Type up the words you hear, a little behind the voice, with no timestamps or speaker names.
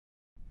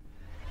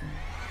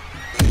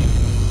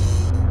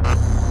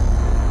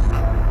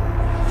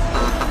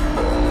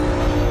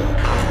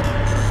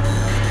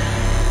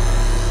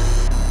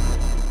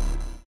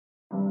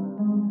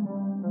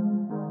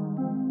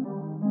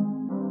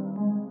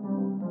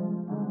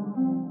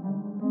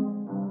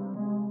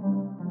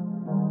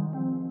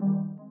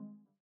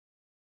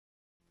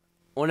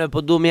Unë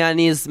po du me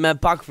nis me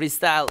pak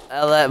freestyle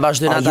edhe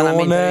vazhdojnë ata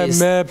me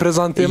intervjist. Me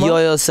prezentima?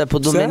 Jo, se po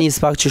du me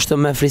nis pak qështu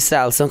me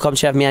freestyle. Se në kam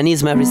qef me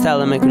nis me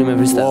freestyle dhe me kry me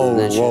freestyle.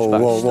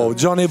 Wow.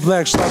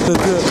 Gjoniblack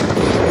 72.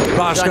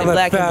 Bashkë dhe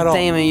Gjoniblack Fero.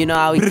 Entertainment, you know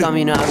how we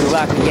come, you know how we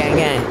rock, gang.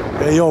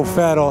 E jo,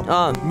 Fero,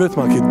 myt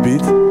ma kitë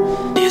beat.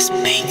 This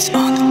beats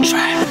on the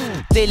track.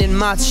 Delin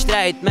ma të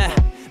shtrejt me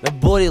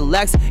body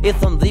legs, I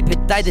thëm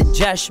dhipit tajtë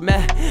gjesh me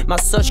ma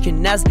soq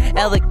kinez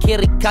edhe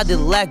kiri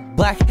Cadillac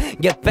black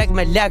Gepek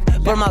me leg,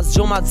 për ma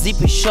zgjoma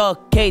zipi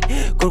shok kejt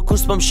Kur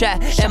kus pëm she,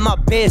 e ma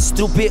bez,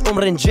 trupi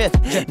ringjit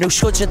Nuk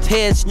shko që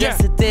t'hez,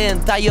 njësit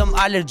din, ta jom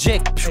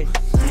allergjik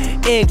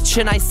Ik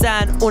që naj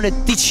sen, unë e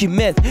ti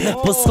qimit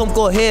Po s'kom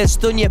kohez,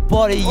 të një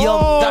pari jom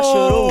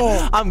dashuru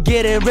I'm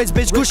getting rich,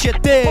 bitch, kush je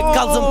ti?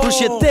 Kalzëm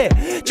kush je ti?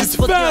 Që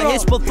s'po të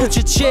heq, po thu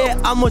që qe,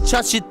 amo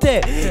qa që ti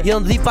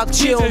Jën dhipat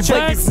që unë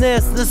bëj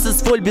biznes, nësë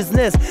s'full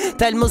biznes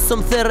Tel më së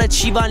më thërë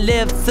qivan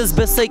lev, thës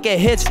besoj ke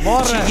heq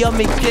Që jom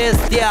i kres,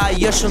 tja,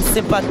 jo shumë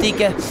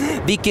simpatike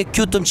Vike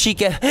kjutëm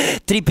qike,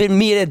 tripin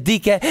mire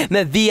dike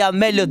Me via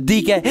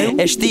melodike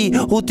E shti,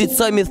 hu ti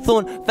coj mi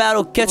thun,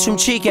 Fero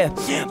keqëm qike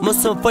Më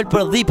së më folj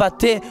për dhipat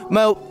ti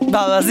me u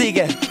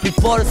balazike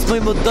Piporës më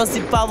i më do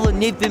si Pavlo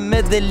Nipi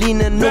me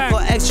Deline Nuk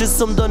o ex që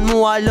së më do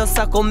mua Alo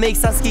sa ko me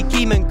sa s'ki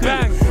kime në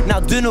kry Na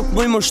dy nuk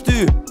më i më shty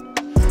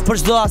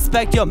Për shdo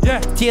aspekt jom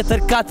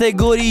Tjetër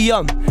kategori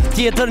jom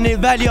Tjetër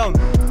nivel jom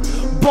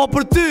Bo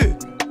për ty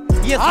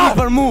Jetë mi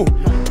për mu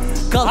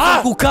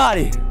Kalzëm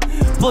kukari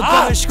Po do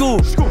me shku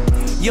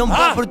Jom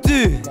bo për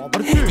ty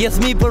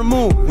Jetë mi për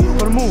mu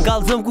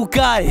Kalzëm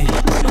kukari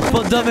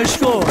Po do me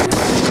shku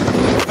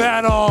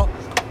Fero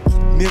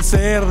mirë se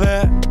erdhe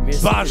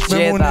bashkë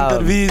me mu në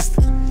intervist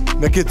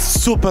me këtë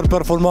super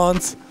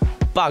performance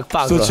Pak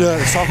Kështu që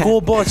sa ko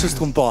bo që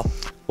s'kum pa?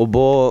 U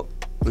bo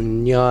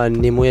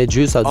një muje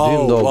gjysa,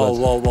 2 mdogat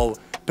Wow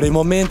Prej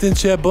momentin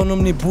që e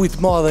bënëm një bujt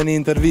madhe një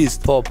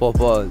intervist Po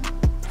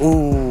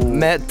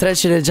Me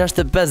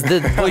 365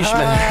 dit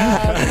bujshme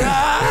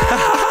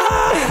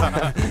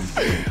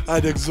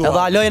Hajde gëzuar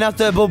Edhe alojnë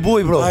atë e bo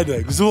buj bro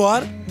Hajde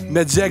gëzuar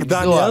me Jack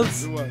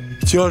Daniels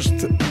që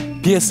është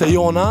pjesë e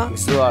jona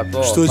Gëzuar,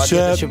 po, pa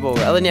tjetër që po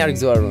Edhe njerë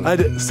gëzuar bro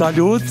Hajde,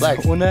 salut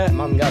Une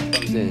Man gatë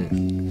të më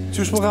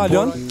Qysh më ka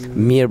lion?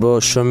 Mirë bro,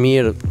 shumë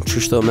mirë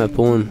Qështo me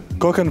pun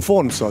Kokën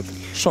form sot,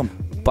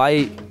 shumë Paj,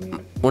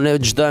 une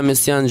gjdo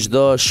emision,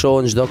 gjdo show,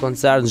 gjdo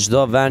koncert,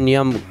 gjdo ven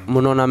Jam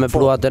munona me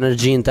pruat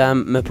energjin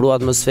tem Me pruat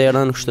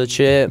atmosferën Kështu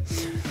që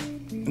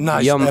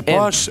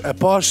Nice, e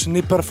pash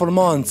një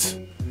performancë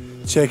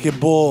që e ke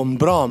bo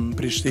mbram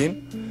Prishtin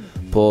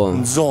Po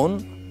Në zonë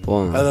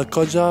Po Edhe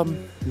kogja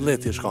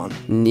leti shkan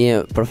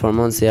Një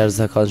performancë jashtë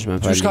zakonshme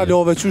Qysh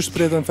kalove, qysh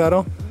t'pretën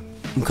Fero?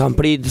 Më kam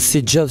prit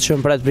si gjithë që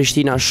më pret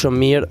Prishtina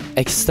shumë mirë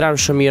Ekstrem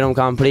shumë mirë më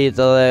kam prit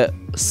edhe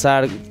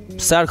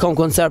Ser kom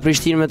koncert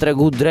Prishtinë me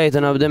tregu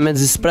drejtën Abden me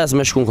zispres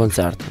me shku në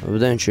koncert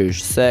Abden qysh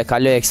Se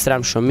kaloj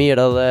ekstrem shumë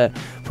mirë edhe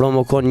Pro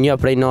më kon një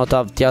prej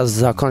nota tja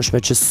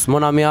zakonshme që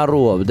s'mona mi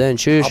arru Abden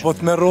qysh Apo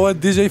të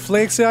merrohet DJ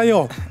Flexi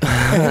ajo?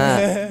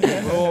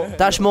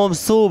 Tash më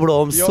mësu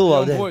bro, mësu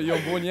Jo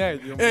bo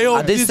njejt E jo,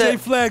 DJ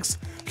Flex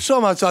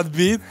Shoma qatë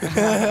bit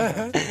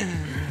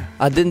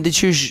A din di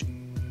qysh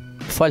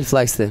Fal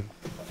Flex ti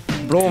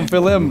Bro, në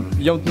fillim,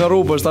 jam të në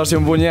rrubë, është ashtë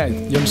jam bo njejt,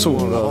 jam su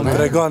Më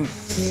tregon,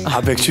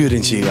 a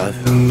bekqyrin qikat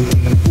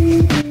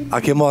A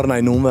ke marrë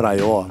naj numër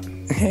ajo?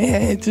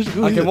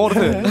 A ke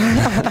marrë ti?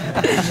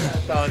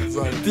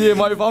 Ti e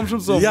ma i famë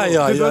shumë shumë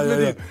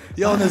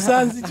Ja, në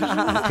sensi që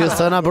shumë Kjo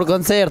sona për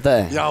koncerte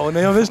Ja,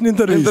 unë jo vesh një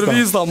intervista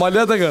Intervista, ma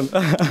letë e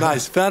kënë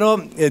Nice, Fero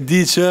e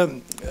di që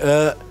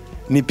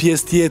një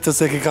pjesë tjetës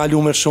e ke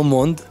kalu me shumë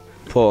mund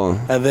Po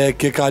Edhe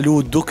ke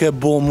kalu duke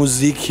bo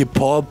muzik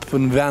hip-hop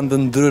në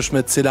vendën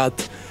ndryshme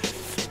cilat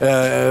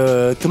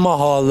të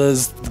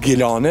mahallës të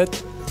Gilanit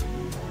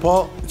Po,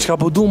 që ka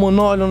po du më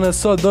nalën e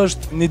sot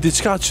është një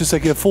diçka që se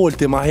ke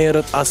folti ma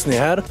herët as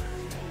njëherë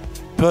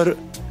Për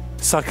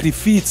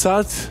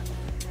sakrificat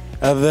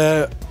edhe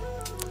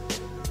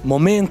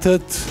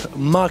momentet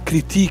ma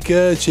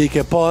kritike që i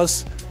ke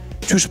pas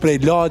qysh prej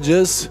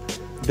lagjes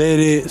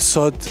deri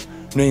sot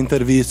në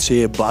intervjist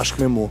që je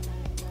bashkë me mu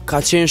Ka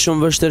qenë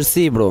shumë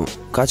vështërsi bro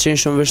Ka qenë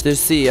shumë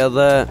vështërsi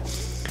edhe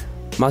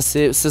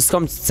Masi se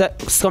s'kom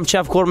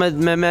qef kur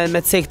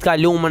me cek të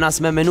kalumën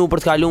as me menu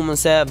për të kalumën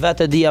Se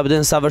vetë e di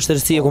abdin sa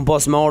vështërsi e kum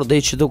pas me orë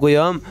dhe i që të ku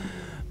jëm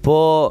Po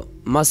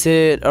masi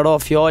ra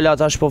fjalla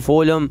tash po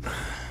folëm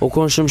U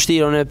kon shumë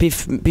shtirë, unë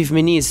pif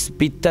minis,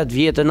 pi 8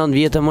 vjetë, 9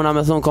 vjetë Muna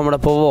me thonë kom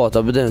rapovat,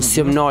 abdin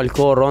Si më nalë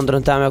ko,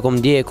 rondrën teme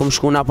kom dje Kom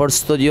shku na për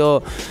studio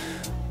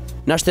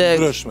Nashte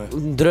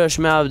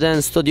ndryshme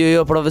abden, studio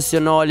jo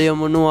profesionali jo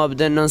mënu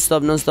abden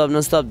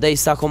non-stop Dej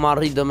sa kom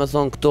arrit dhe me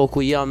thonë këto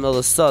ku jam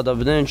edhe sot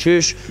abden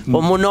qysh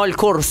Po më nalë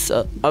kurs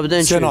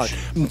abden qysh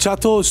Në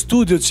qato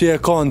studio që e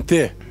ka në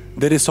ti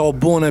Deri sa o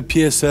bone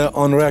pjese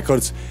on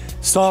records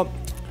Sa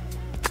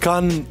të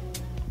kanë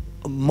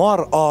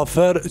marrë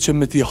afer që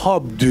me ti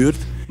hap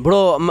dyrt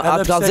Bro,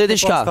 atë kalzeti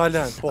shka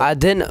A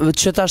din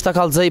që ta shta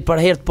kalzej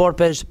për hertë por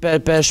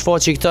për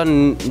shfoqi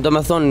këtën Do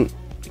me thonë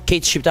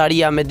kejtë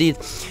shqiptaria me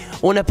dit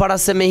Une para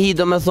se me hi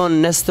do me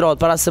thonë në strat,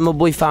 para se më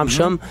buj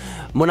famshëm,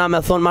 muna me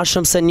thonë ma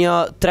shumë se një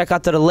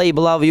 3-4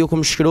 labelave ju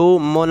kum shkru,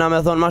 muna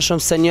me thonë ma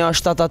shumë se një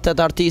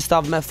 7-8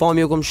 artistave me fam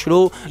ju kum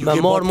shkru, me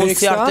morë mu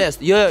si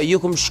artist. Jo, ju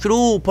kum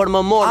shkru për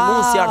me morë mu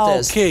si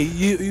artist. Okej,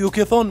 ju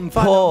ke thonë, më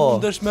falë,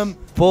 mundesh me...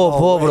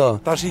 Po, bro.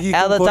 Tash i ki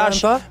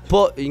konkurenta?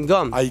 Po,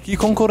 ngëm. A i ki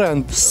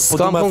konkurent?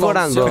 S'kam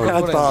konkurent, bro.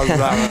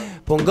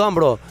 Po ngëm,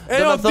 bro. E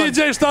jo,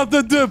 DJ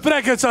 72,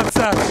 preke qatë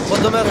se. Po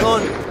do me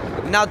thonë,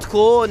 në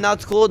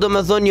atë ko do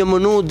me thonë një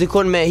mënu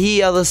dikon me hi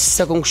edhe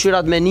se kon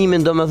këshyrat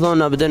menimin do me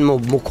thonë abden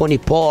mu koni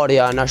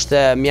parja,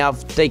 nashte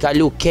mjav te i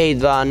kalu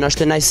kejtva,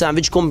 nashte najsan,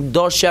 viç kom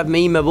dosh qef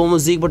me i me bo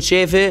muzik për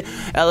qefi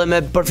edhe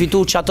me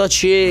përfitu që ato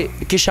që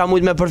kisha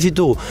mujt me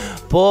përfitu.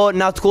 Po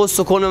në atë ko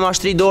së kon me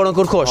mashtri dorën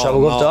kërkosh,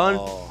 apo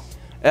kupton?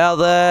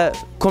 Edhe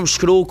kom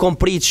shkru, kom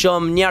prit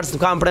shumë, njerës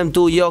nuk kam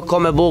premtu, jo,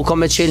 kom me bo,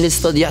 kom me qenë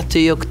listë të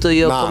djatë, jo, këtë,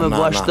 jo, kom me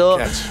bo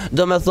ashtë,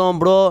 do me thonë,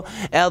 bro,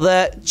 edhe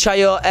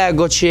qajo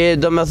ego që,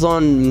 do me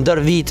thonë, ndër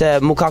vite,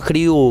 mu ka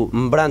kriju,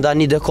 më brenda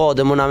një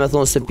dekade, mu na me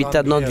thonë, se pi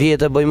 8-9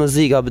 vjetë e bëj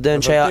muzika,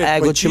 bëden qajo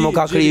ego që mu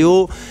ka kriju,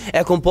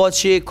 e kom po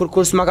që,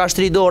 kur s'ma ka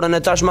shtri dorën,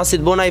 e tash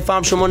masit bona i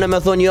famë shumë, unë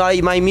me thonë, jo,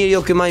 ai ma i mirë,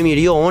 jo, ki ma i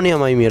mirë, jo, unë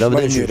jam ma i mirë,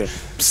 bëden që.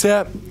 Pse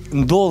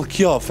ndodh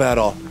kjo,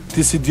 Fero?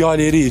 Ti si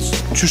djali i ri,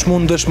 qysh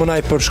mundesh më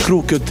naj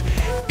përshkru këtë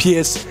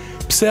pjesë,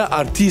 pse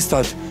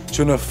artistat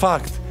që në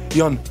fakt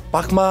janë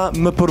pak ma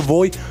më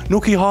përvoj,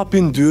 nuk i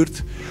hapin dyrt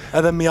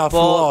edhe mi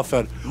afru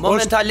afer.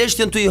 Momentalisht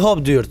jënë të i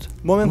hap dyrt.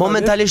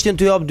 Momentalisht jënë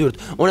të i hap dyrt.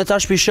 Unë e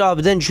tash pisha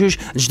abden qysh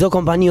gjdo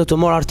kompani o të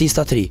morë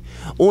artistat ri.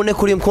 Unë e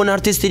kur jem konë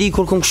artist i ri,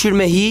 kur kom këshyr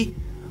me hi,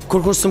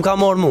 kur s'm ka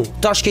marrë mu.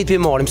 Tash kejt pi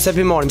marim,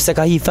 se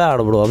ka hi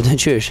Fero, bro, abden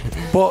qysh.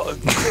 Po,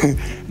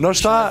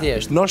 nështë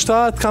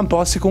të kam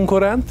pasi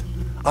konkurent?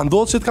 A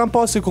ndodhë që të kam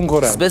pasi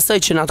konkurent? S'besoj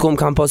që në atë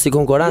kam pasi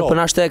konkurent, për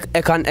nashtë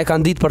e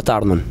kanë ditë për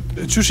t'ardhmen.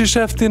 Qysh i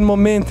sheftin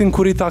momentin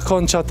kur i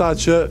takon që ata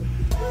që,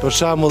 për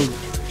shemull,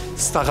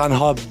 s'ta kanë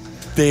hap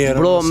derën?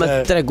 Bro,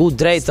 me tregu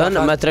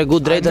drejtën,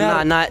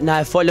 na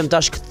e folëm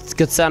tash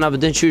këtë sena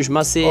bëdin qysh,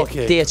 masi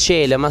ti e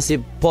qele, masi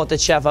po të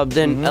qefa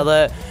bëdin edhe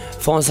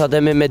fonsat e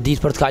me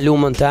ditë për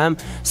t'kalumën tem,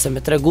 se me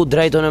tregu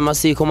drejtën e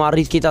masi kom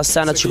arrit kita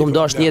senet që kom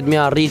dasht njët mi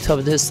arrit,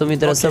 bëdin së më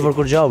interesë për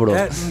kur gja, bro.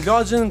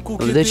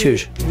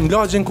 Në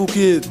lagjen ku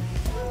ki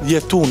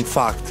jetu në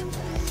fakt,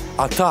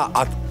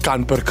 ata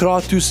kanë përkra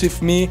ty si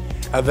fmi,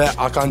 edhe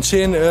a kanë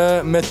qenë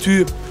me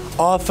ty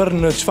afer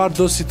në qfar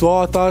do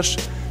situatash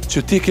që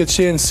ti ke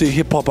qenë si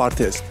hip-hop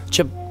artist?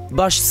 Që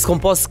bashkë s'kom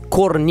pas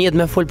kur njët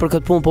me folë për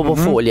këtë punë po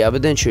folja,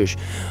 bëdin qysh.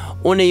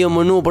 Unë ju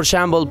mënu për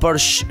shembull për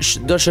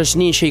do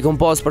shoqni që i kom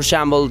pas për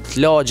shembull të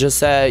lagjës,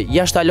 se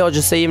jashtë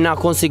lagjës se jim na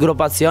kon si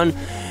grupacion,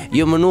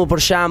 ju mënu për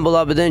shembull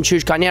a bëden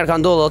qysh ka njerë ka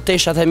ndodhë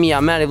teshat e mia,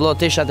 merri vëlla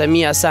teshat e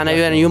mia, sa na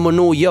ju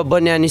mënu, jo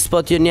bënja një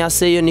spot, jo një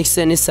ase, jo një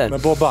kse, një sen. Me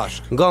bo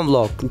bashk. Nga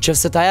vlog, që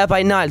se ta jep a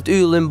i nalt,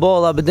 yllin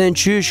boll, a bëden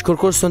qysh,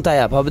 kërkur së ta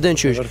jep, a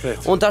bëden qysh.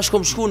 Unë tash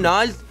kom shku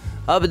nalt,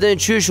 a bëden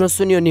qysh, më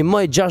sun jo një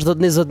mëj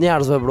 60-20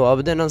 njerëzve, bro, a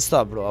bëden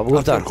non-stop, bro, a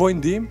A kërkojnë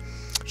ndim?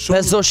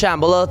 Pezo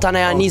shembull, edhe tani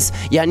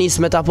janis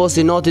me ta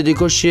posti noti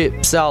dikush që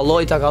pse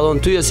Alloj ta ka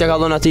dhon ty, s'ja ka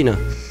dhon atina.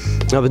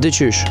 A bëdi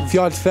qysh?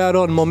 Fjallë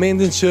Fero, në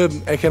momentin që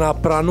e kena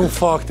pranu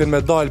faktin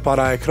me dal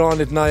para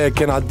ekranit, na e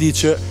kena di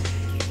që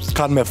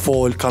kanë me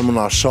fol, kanë më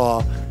na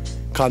sha,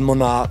 kanë më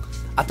na...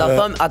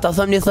 Ata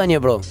thëm një thënje,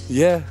 bro.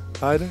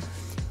 Hajde.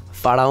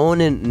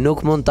 Faraonin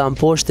nuk mund të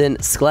amposhtin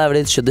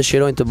sklavrit që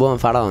dëshirojnë të bëhen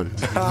faraon.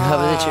 A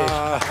bëdi qysh?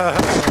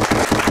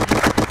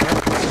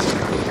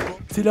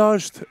 Cila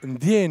është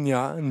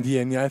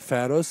ndjenja e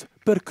Feros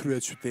për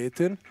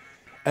kryeqytetin,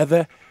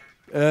 edhe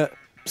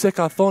pse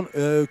ka thonë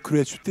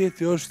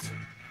kryeqyteti është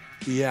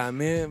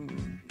jemi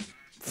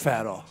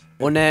Fero.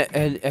 Unë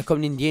e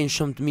kom një ndjenjë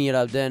shumë të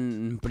mira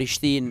në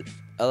Prishtinë,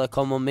 edhe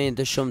kom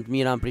momente shumë të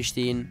mira në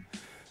Prishtinë,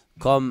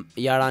 kom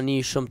jarani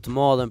shumë të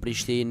madhe në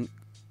Prishtinë,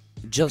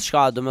 gjithë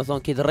shka, du me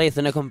thonë, këtë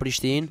rejthën e kom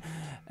Prishtinë,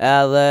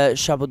 edhe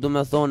shapo du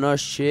me thonë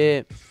është që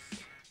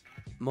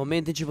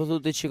momentin që po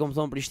thotë që kom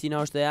thonë Prishtina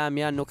është e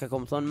jamja, nuk e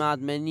kom thonë me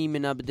atë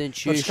menimin a bëden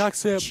qysh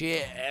që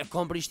e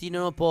kom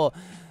Prishtina, po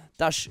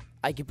tash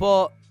a ki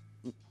po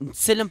në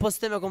cilën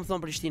postem e kom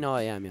thonë Prishtina o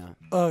e jamja?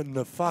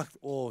 Në fakt,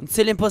 në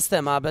cilën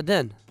postem a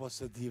bëden? Po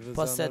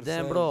se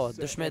den, bro,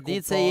 dësh me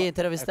ditë se je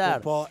intervistar.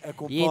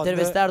 Je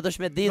intervistar, dësh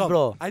me ditë,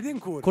 bro.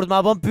 Kur të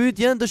ma bëm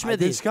pyetjen, dësh me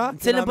ditë.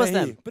 Në cilën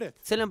postem?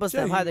 Cilën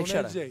postem, hajde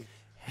këshëra.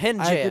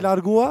 Hen gjeja. A e ke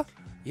largua?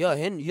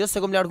 Jo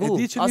se kom largu,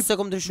 asë se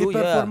kom dëshu, një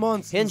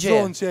performancë në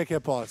zonë që e ke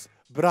pas.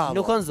 Bravo.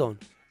 Nuk on zonë.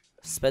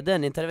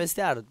 Speden,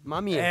 intervestiar, ma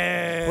mirë.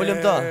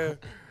 Pullim to.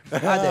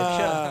 Hajde,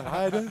 këshëra.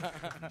 Hajde.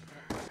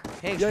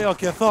 Jo,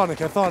 ke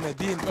thane,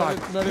 din pak.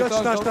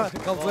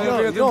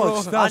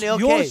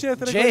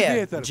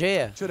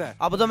 Gjeje.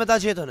 Apo do me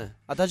ta gjetone?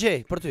 A ta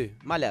gjej, për ty,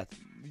 ma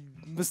let.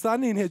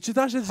 Mëstanin, që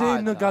ta shë gjej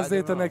në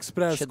Gazetën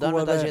Express, që do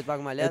me ta gjet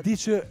pak ma let. E di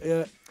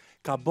që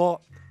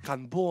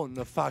kanë bo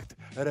në fakt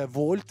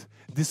revolt,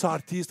 disa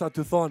artista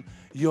të thonë,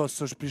 jo,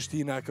 së është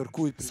Prishtina e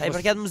kërkujt. Sa i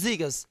përket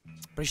muzikës,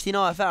 Prishtina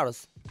o e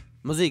Feros,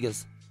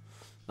 muzikës.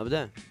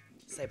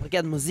 Sa i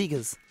përket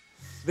muzikës.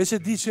 Veç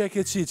e di që e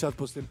ke qitë atë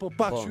postim, po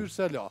pak qyrë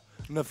se la.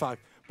 në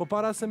fakt. Po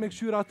para se me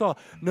këshyr ata,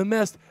 në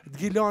mes të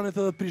Gilanit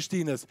edhe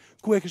Prishtinës,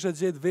 ku e kishe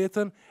gjetë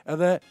vetën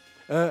edhe...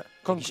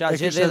 Kisha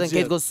gjetë vetën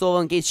këtë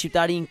Kosovën, këtë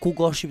Shqiptarin, ku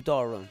ka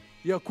Shqiptarën?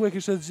 Jo, ku e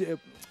kishe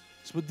gjetë...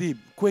 S'po di,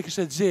 ku e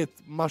kishe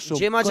gjetë ma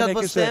shumë? Gjema qatë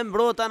postem,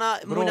 bro,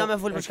 tana mujna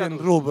me full për shkatu. Bro, e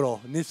kënë ru, bro,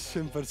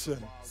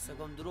 100%. Se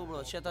kom dru,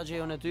 bro, qeta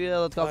gjejën e ty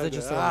edhe të kapë dhe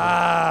që se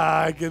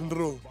e kënë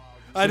ru.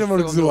 Hajde më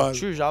rëgzuar.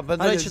 Qysh, a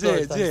bëndroj që të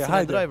është, se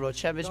bëndroj, bro,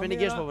 që veç me një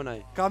gesh po bënoj.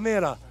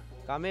 Kamera.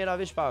 Kamera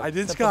vish pak. Hajde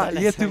në qka,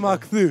 jeti ma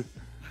këthy.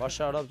 Pa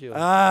sharop t'ju.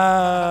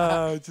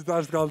 Që ta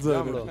është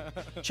kalëzojnë.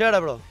 Qere,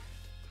 bro.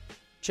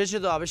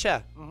 Që do,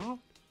 abishe?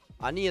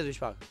 A një jetë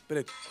vish pak.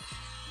 Prit.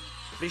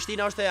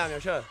 Prishtina është e jam,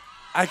 jo, që?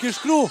 A ke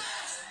shkru?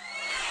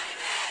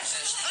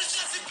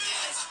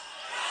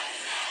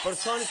 Për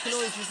kënë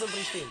kënojnë që së në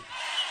Prishtinë?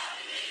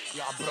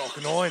 Ja, bro,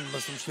 kënojnë,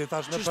 mësë më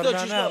shtetash me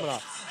përmen emra.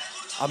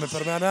 A me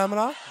përmen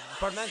emra?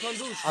 Përmen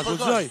këndush, a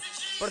gudzoj?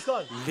 Për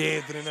kënë?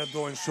 Ledrin e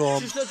dojnë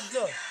shumë.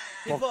 Qështë?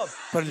 Hip-hop?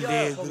 Për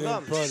ledrin,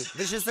 për...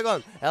 Vish një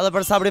sekund, edhe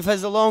për Sabri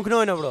Fezëllon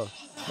kënojnë, bro.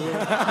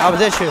 A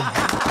përde që?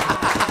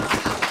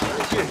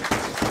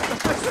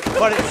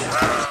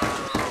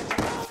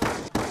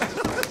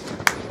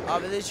 A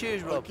përde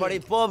qysh, bro, për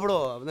hip-hop, bro.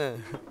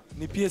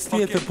 Një pjesë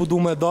tjetër po du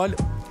me dal,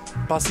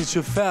 pasi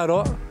që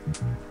Fero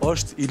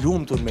është i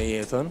lumtur me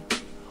jetën,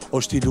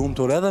 është i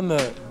lumtur edhe me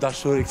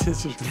dashurik që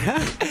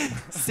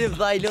Si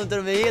vda i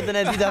lumtur me jetën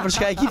e dita për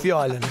shka e ki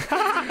fjallën.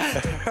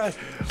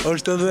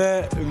 është edhe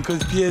në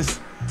këtë pjesë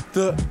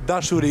të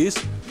dashuris.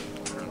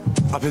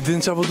 A për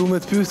din që po du me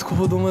të pyst, ku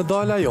po du me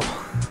dal ajo?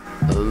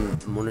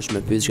 Mund është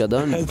me pyst që ka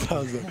dënë?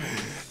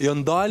 Jo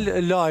ndal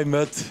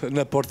lajmet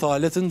në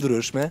portalet të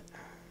ndryshme,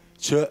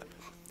 që...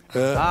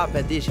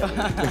 Pedi.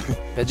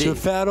 Që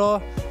Fero,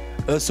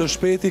 së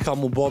shpeti ka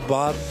mu bo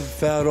bardë,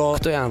 Fero...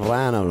 Këto janë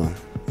rana, bro.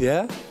 Je?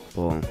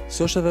 Po. Së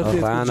është e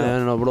vërtet rana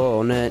janë, bro,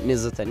 unë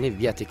 21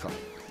 vjeti kam.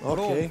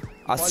 Okej.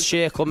 Asë që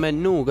e kom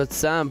menu, këtë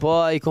sen, po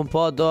i kom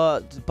po do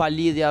pa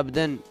lidhja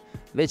bëden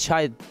veç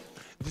hajt.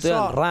 Këto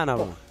janë rana,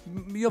 bro.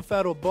 Jo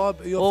Fero Bob,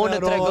 jo Fero... Unë e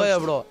tregoja,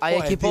 bro. Aja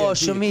ki po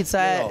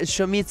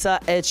shumica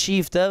e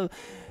qiftëv,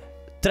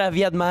 3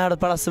 vjetë ma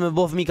herët para se me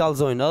bo fëmi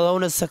kalzojnë, edhe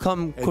unë se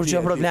kam kur që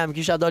problem,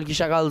 kisha dollë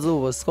kisha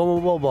kalzu, po s'ko mu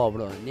bo bob,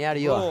 bro, njerë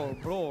jo.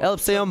 Edhe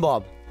pse jom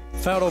bob.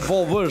 Fero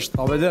bob është,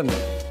 a vedin.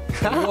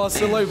 Ua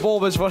se loj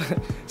bobe që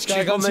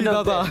e kam qitë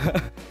ata.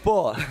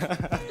 Po,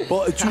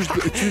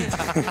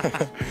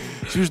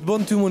 qështë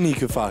bënë ty më një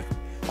kë fakt,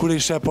 kur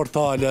ishe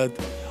portalet,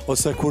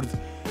 ose kur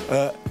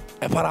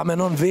e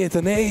paramenon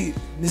vetën,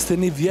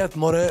 21 vjetë,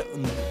 more,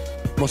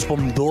 mos po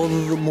më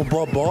ndodhë mu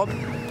bo bob,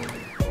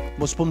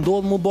 mos po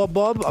ndodhë mu bo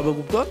bob, a be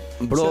kupton?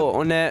 Bro,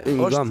 une...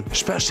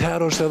 Shpesh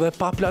herë është edhe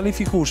pa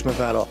planifikush me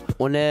Fero.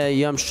 Une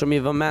jam shumë i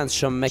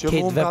vëmendshëm me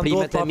ketë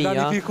veprimet e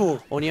mia.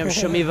 Une jam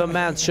shumë i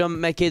vëmendshëm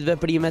me ketë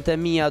veprimet e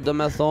mia, do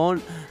me thonë,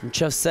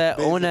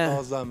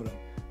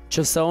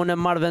 nëse une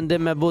marrë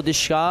vendim me bu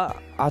diçka,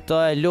 ato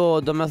e lo,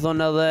 do me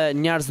thonë edhe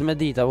njerëz me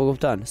dita, po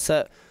kupton?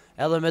 Se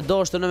edhe me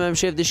doshtë në me më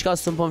shef diçka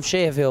së më po më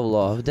shef jo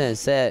vlo,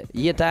 se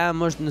jeta em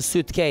është në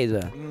sytë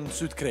kejtëve.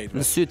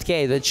 Në sytë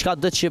kejtëve, qka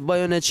do që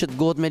bëjone që të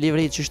gotë me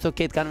livrit që shto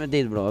kejtë kanë me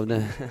ditë, bro.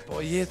 Po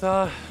jeta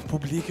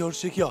publike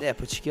është që kjo.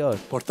 Po që kjo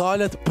është.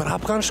 Portalet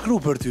prap kanë shkru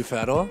për ty,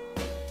 Fero.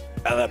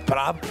 Edhe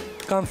prap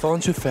kanë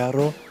thonë që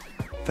Fero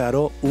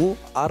u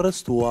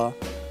arrestua.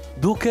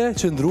 Duke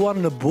qëndruar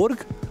në burg.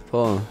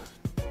 Po.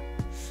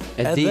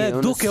 Edhe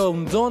duke u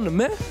mdonë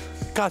me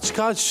kaq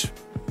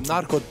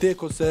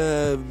narkotik ose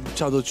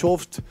qa do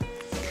qoftë.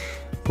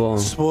 Po.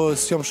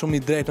 S'jom shumë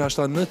i drejt në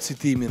ashta në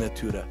citimin e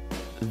tyre.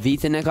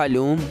 Vitin e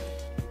kalum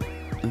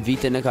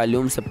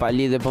se pa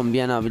lidhe po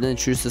mbjena vëdën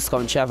qysh se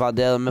s'kam qef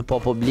ade edhe me po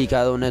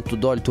publika edhe une t'u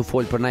dollë t'u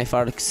folë për naj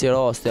farë kësi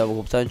raste, apo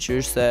kuptan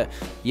qysh se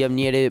jem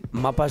njeri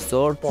ma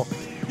pastor. Po,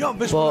 jo,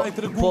 vesh për naj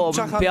të regu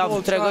qa ka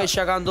ndodhë, tregoj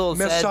qa ka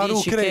ndodhë, se e di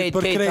që kejt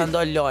ka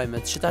ndodhë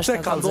lojmet, që ta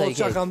shtë kalzej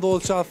kejt. Qa ka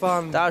ndodhë, qa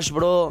thanë. Tash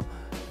bro,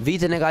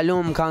 vitin e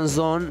kalum kanë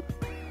zonë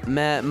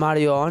me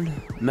Marion,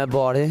 me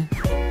Bari.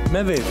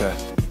 Me vete?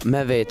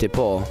 Me veti,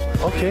 po.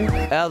 Okej.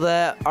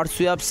 Edhe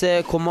arsyeja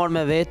pse ku marr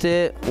me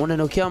veti, unë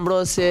nuk jam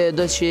bro se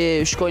do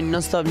që shkojnë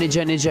non stop një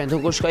gjë, tu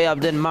ku shkoj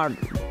abden marr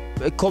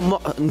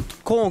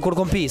kohën kur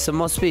kom pi, se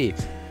mos pi.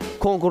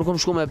 Kohën kur kom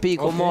shku me pi,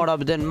 ku marr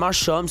abden ma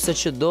shumë se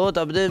që do të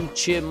abden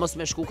që mos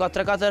me shku ka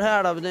 3-4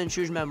 herë abden që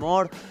ish me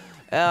marr.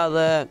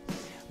 Edhe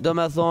do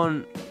me thonë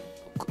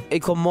i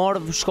kom marr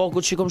shkoku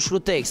që i kom shkru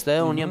tekste,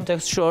 unë jem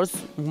tekst shorts,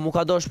 mu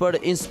ka dosh për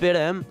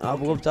inspirim,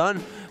 apo kupton,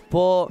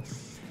 po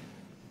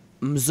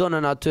më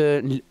zonën atë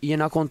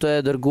jena kon të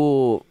e dërgu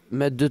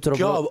me 2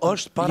 troprojet. Kjo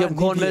është para një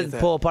vjetë.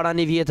 Po, para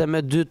një vjetë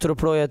me 2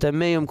 troprojet e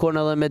me, jëm kon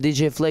edhe me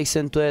DJ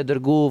Flexin të e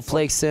dërgu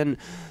Flexin,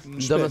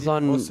 do me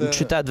thonë në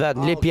qytet vetë,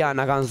 në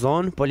Lipjana kanë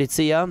zonë,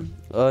 policia,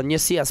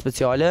 njësia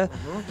speciale,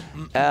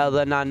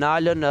 edhe në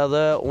analën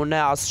edhe une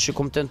asë që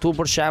kom tentu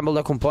për shembol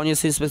dhe kom po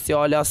njësi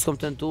speciale, asë kom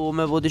tentu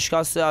me bu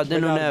diçka se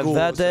adin une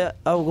vete,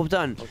 apo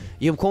kuptan,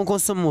 jem kon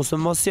konsumus,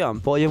 mos jam,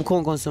 po jem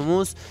kon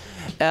konsumus,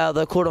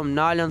 edhe kur më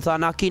nalën, tha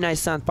na kina i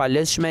sent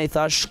palishme, i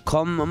thash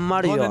kom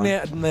Marion.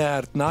 Në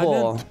ertë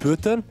nalën, të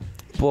pëtën,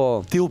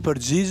 Po. Ti u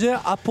përgjigje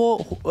apo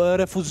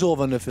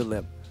refuzove në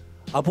fillim?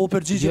 Apo u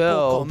përgjigje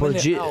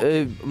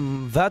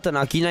vetën,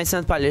 a kina i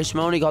sent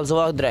palishme, unë i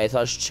kalzova drejt,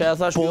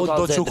 thash po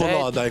do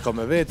çokolada e ka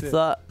me veti.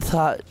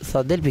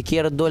 Tha del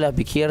pikjerët, dola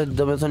pikjerët,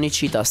 do me thonë një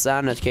qita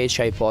senet, kejt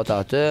që i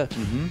pota aty,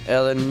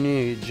 edhe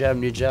një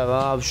gjem,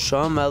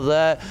 shumë,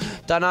 edhe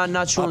ta na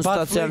qunë stacion. A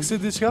pat flexi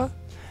diqka?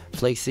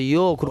 Flexi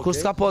jo, kërkush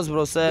s'ka pos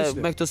bro, se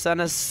me këtu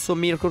sene su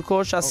mirë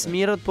kërkush, as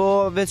mirët,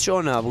 po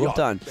veçone,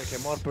 kuptan.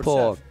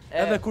 Po,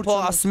 po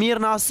as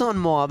mirë në ason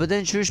moa,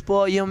 beden qysh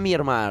po jo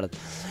mirë ma erdh.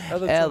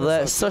 Edhe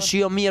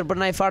s'është jo mirë për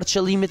naj farë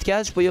qëllimit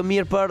keq, po jo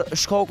mirë për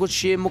shkokut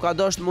që mu ka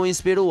dosht mu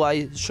inspirua.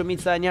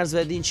 Shumica e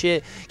njerëzve din që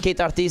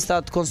këtë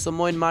artistat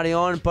konsumojnë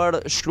marijuan për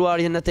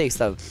shkruarjen e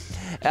tekstave.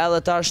 Edhe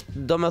tash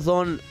do me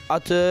thonë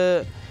atë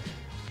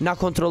na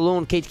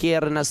kontrolun këtë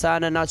kjerën e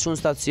sene, na qunë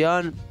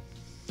stacion.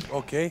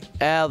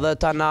 Edhe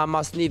ta na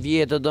mas një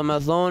vjetë do me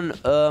thonë,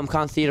 më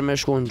kanë thirë me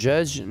shku në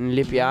gjëgj, në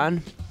Lipjan.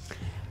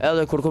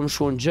 Edhe kur kom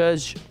shku në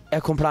gjëgj, e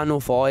kom pranu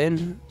fajin.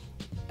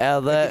 E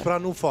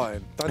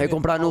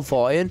kom pranu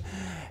fajin.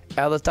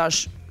 Edhe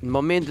tash, në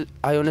moment,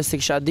 ajo nëse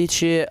kisha ditë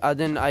që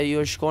adin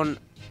ajo shkon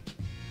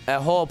e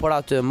ho për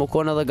aty, mu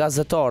kon edhe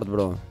gazetarët,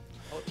 bro.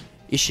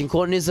 Ishin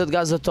kon 20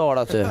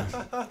 gazetarë aty.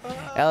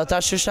 Edhe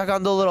tash që ka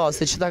ndodhë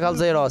rasti, që ta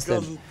kalzej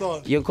rastin.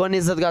 Jën kon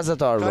 20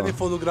 gazetarë, bro. Ka një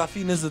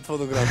fotografi, 20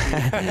 fotografi.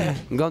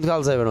 Nga të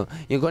kalzej, bro.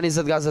 Jën kon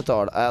 20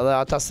 gazetarë. Edhe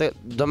ata se,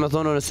 do me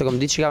thonë, nëse kom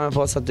ditë që ka me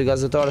posa të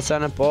gazetarë,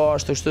 sene, po,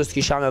 ashtu kështu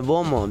s'kisha me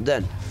bo, mo,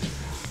 den.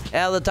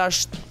 Edhe tash,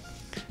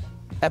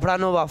 e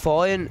pranova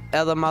fajin,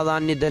 edhe ma dha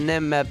një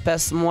dënim me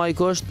 5 muaj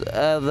kusht,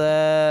 edhe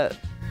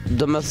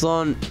do me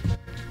thonë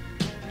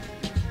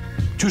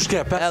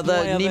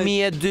edhe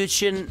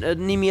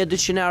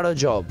 1200 euro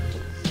job.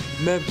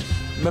 Me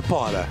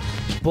pare?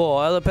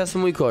 Po, edhe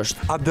 5 muaj kusht.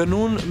 A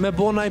dënun me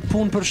bo naj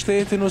pun për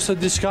shtetin ose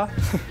diçka?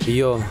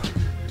 Jo.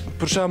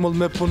 Për shemull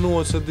me punu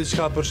ose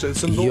diçka për shtetin?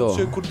 Se ndonë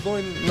që kur të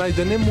dojnë naj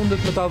dënim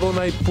mundet me ta do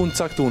naj pun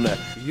caktune?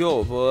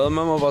 Jo, po edhe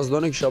me më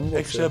vazhdojnë e kisha bo. E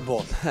kisha bo,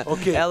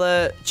 okej. Edhe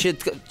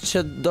që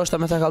do shta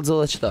me ta kalzë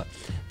dhe qëta.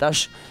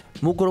 Tash,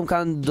 mu kur më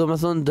kanë, do me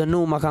thonë,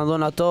 dënu, ma kanë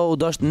dhonë ato, u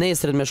dosht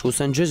nesrit me shku,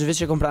 se në gjysh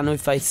vishë që kom pranoj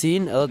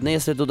fajtsin, edhe të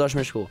nesrit u dosht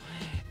me shku.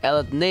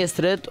 Edhe të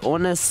nesrit,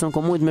 one së në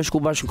komujt me shku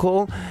bashkë në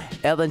kohë,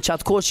 edhe në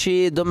qatë kohë që,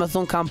 do me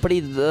thonë,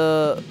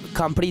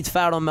 kam prit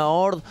Fero me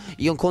ardhë,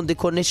 jo në konë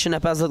diko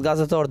 150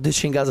 gazetarë,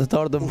 200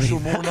 gazetarë, do më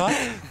shumuna?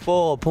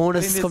 Po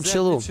unë s'kom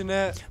qëllu.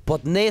 Po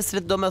të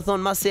nesrit, do me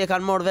thonë, masi e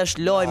kanë morë vesh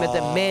lojmet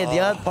e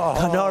mediat,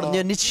 kanë ardhë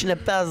një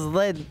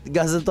 150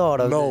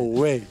 gazetarë. No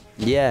way.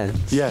 Yeah.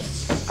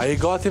 A i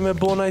gati me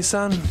bona i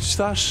sen,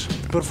 qëtash?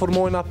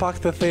 Performojna pak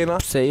të thena?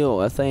 Pse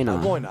jo, e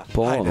thena.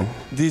 Po. Hajde.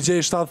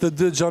 DJ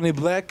 72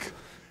 Gjoniblack,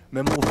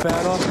 me mu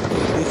Fero,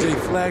 DJ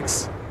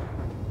Flex.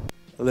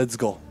 Let's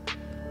go.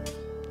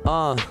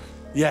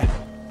 Yeah.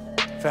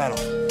 Fero.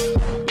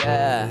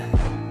 Yeah.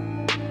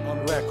 On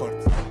record.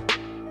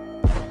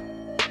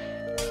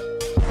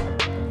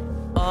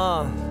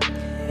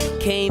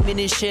 Kejmi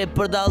një shqip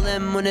për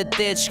dalim më në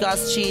ti qka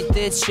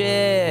s'qiti që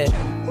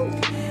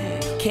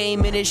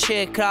Kejmi një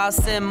shqip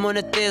krasim më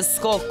në ti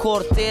s'ko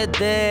kur ti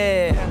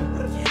di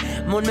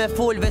Mun me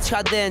full veç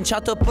ka din qa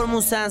të për mu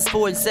sen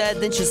s'full se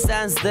din që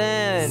sen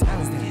s'din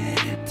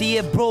Ti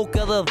e broke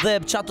edhe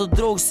dhip qa të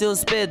drogë si unë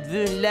spit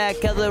vyn lek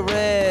edhe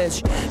rich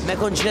Me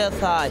kon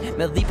gjithaj,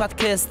 me dhipat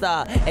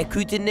kista E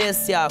kyti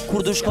nesja,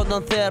 kur du shkon në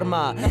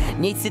therma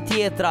Njejt si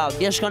tjetra,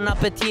 vjen shkon na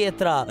për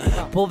tjetra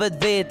Po vet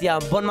vetja,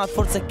 bon ma të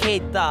fort se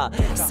kejta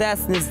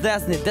Sesni,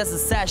 zdesni, desi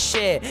se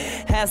shi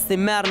Hesni,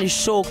 merë një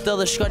shok të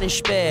dhe shkon një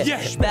shpe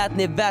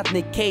Betni,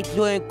 vetni, kejt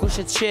lujnë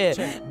kushet qi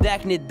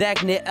Dekni,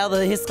 edhe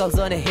his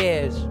kalzoni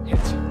hiq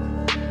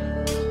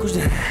Kush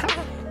dhe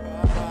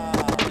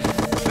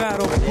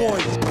Fero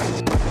boy,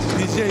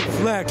 DJ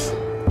Flex.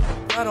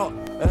 Fero,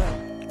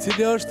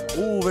 cili është?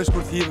 Vesh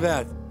për t'hi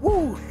vet.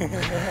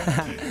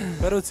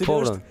 Fero, cili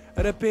është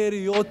reperi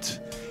jot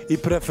i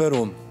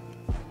preferum?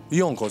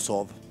 Jo në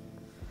Kosovë.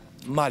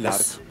 Ma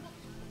lartë.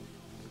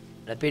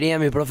 Reperi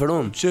jem i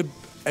preferum? Që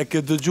e ke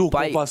dëgju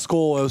ku pas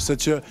kohë, ose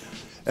që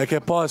e ke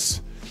pas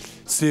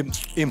si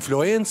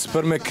influencë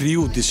për me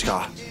kriju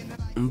diçka.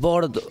 Në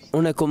bardë,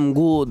 unë e kom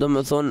ngu, do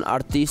me thonë,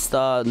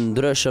 artista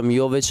ndryshëm,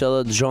 jo veç edhe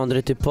të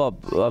zhandrit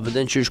hip-hop A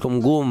vëden që ish kom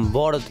ngu, në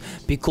bardë,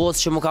 pikos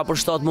që më ka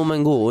përshtat mu me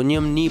ngu Unë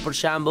jëm një për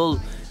shembull,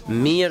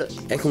 mirë,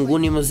 e kom ngu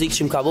një muzik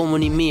që më ka bo mu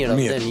një mirë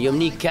Jëm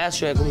një keq,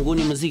 e kom ngu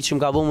një muzik që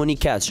më ka bo mu një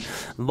keq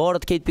Në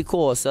bardë, kejt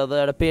pikos, edhe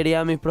reperi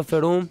jam i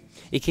preferum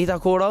I kejt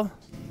akora?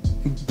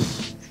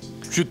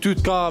 Që ty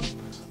t'ka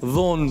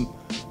dhonë,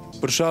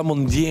 për shembull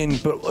ndjenjë,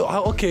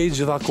 okej,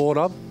 gjitha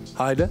akora,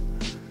 hajde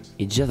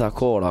I gjitha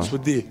kora.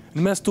 S'pëdi,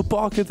 në mes të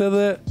pakit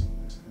edhe...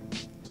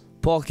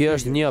 Paki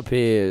është një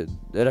për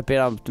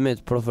repera të me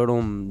të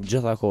preferum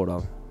gjitha kora.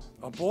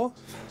 A po?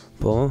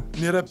 Po.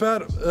 Një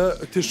reper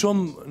të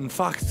shumë në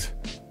fakt,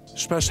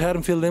 shpesh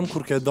herë në fillim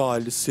kur ke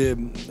dalë si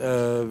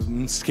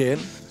në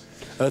skenë,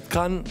 të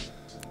kanë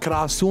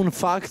krasu në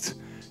fakt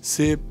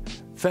si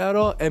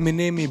Fero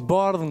Eminemi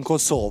bardhë në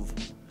Kosovë.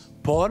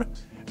 Por,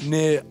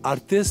 një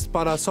artist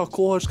para sa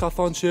kohësh ka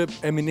thonë që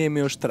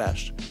Eminemi është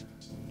trash.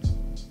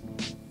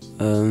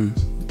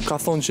 Ka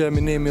thonë që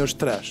Eminemi është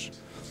trash.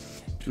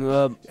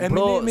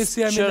 Eminemi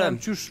si Eminem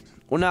qysh.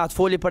 Unë atë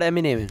foli për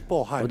Eminemin.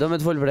 Po, hajde. Do me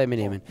të foli për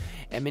Eminemin.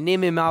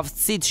 Eminemi me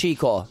aftësit që i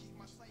ka.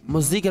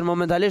 Muzikën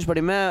momentalisht për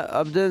i me,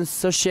 abden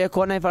së që e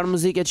ka në i farë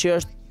muzike që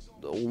është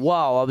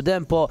wow,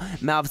 abden, po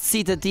me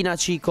aftësit e tina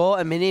që i ka,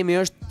 Eminemi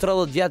është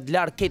 30 vjetë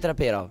larë këtë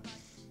rapera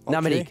në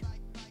Amerikë.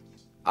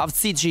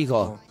 Aftësit që i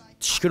ka.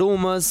 Të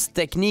shkrumës,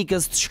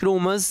 teknikës të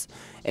shkrumës,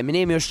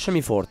 Eminemi është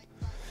shumë i fort.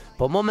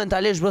 Po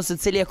momentalisht bro se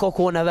cili e ka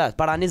kohën e vetë.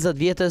 Para 20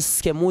 vjetës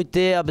s'ke mujt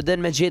ti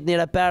abden me gjetë një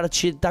reper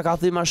që ta ka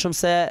thuj ma shumë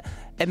se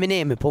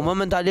Eminemi. Po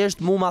momentalisht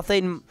mu ma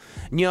thejnë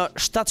një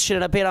 700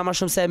 repera ma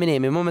shumë se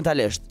Eminemi,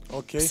 momentalisht.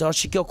 Okay. Se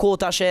është që kjo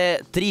kohë tash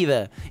e trive,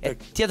 e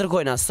tjetër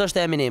kojna, së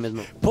është e Eminemit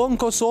mu. Po në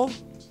Kosovë,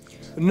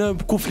 në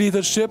ku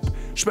flitet shqip,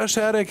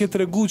 shpesh herë e ke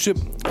tregu që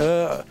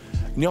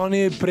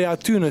njani prej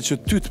atyne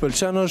që ty të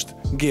pëlqen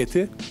është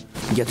Geti.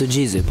 Ghetto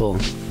Gjizi, po.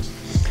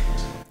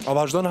 A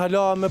vazhdon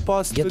hala me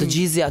pas Ghetto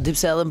Gjizi, a di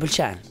pse edhe më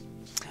pëlqen.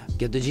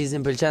 Ghetto Gjizi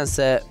më pëlqen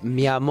se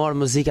m'ja marr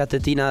muzikat e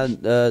tina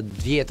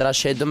vjetra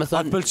që do me A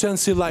thonë. të pëlqen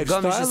si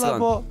lifestyle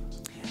apo?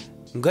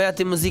 Ngoja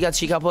ti muzikat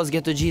që i ka pas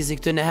Ghetto Gjizi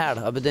këtu në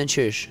herë, a bëden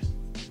qysh.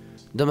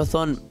 Do me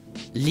thonë,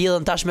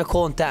 lidhen tash me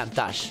kohën tem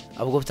tash,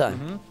 apo kupton?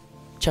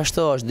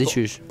 Qashtu është, di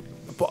qysh.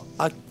 Po,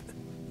 a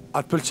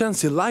të pëlqen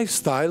si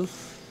lifestyle,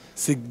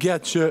 si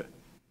get që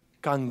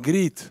ka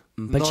ngrit.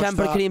 Më pëlqen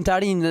për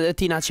krijimtarinë e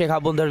tina që e ka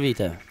bën ndër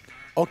vite.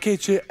 Okej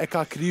që e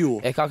ka kriju.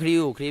 E ka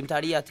kriju,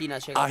 krijimtaria tina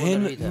që e ka bën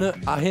ndër vite.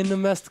 A hin në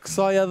mes të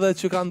kësaj edhe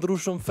që ka ndru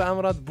shumë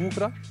femrat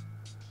bukra?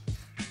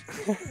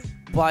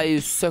 Pa i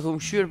se këm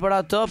këshyrë për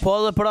ato, po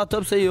edhe për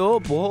ato pse jo,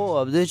 po,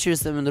 abde që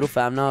se më ndru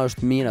femna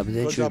është mirë,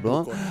 abde që bro.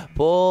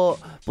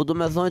 Po du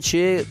me thonë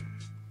që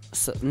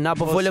na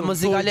po fole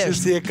muzikalisht. Që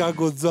si e ka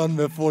gudzon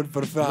me fol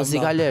për femna.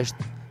 Muzikalisht.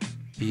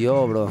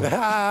 Jo bro.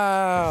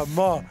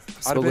 Mo,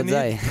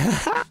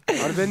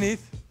 Arbenit,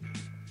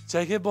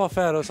 që e ke bo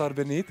Feros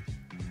Arbenit?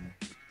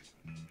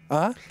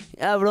 A?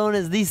 Ja bro,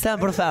 në zdi sem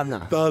për femna.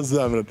 Ta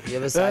zemrën.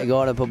 Jeve sa i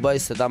gare po bëj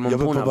se ta më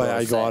Jeve puna po bëj a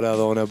i gare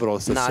edhe une bro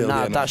se Na,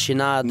 tash i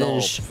na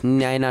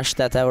një jena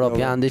shtetë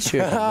Evropian di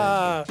që.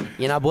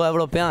 Jena bo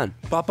Evropian.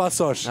 Pa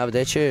pasosh. A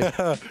vde që.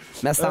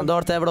 Me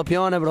standarte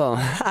Evropiane bro.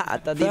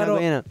 Ta dina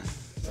bëjnë.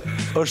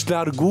 është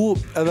largu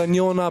edhe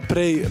njona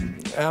prej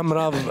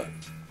emrav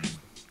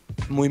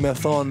muj me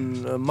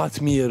thonë ma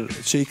të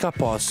mirë që i ka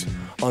pas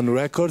on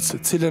records,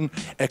 cilën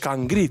e ka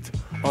ngrit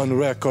on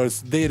records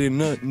deri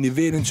në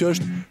nivelin që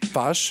është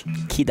tash.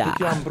 Kida.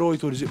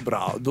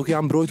 Duke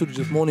jam mbrojtur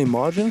gjithmonë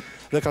imazhin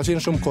dhe ka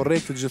qenë shumë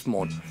korrekt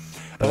gjithmonë.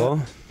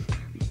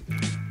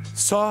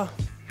 Sa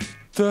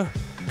të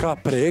ka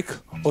prek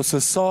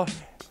ose sa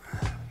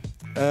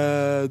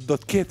do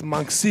të ketë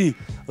mangësi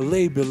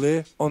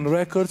labeli on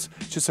records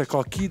që se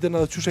ka kiden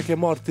edhe qysh e ke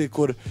marrë ti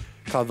kur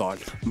ka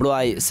dalë. Bro,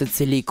 aj, se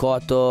cili ka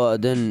ato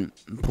dën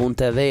punë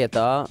të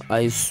veta,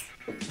 aj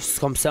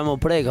s'kom pse më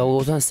prek, a u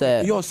thënë se...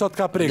 Jo, sa të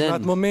ka prek, në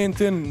atë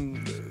momentin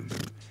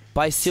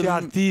si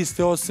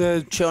artiste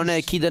ose... Që one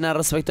kiden e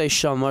respektoj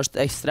shumë,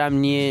 është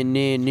ekstrem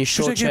një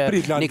shoqe,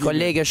 një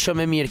kolege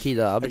shumë e mirë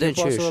kida, abden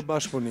qysh. E kom pas edhe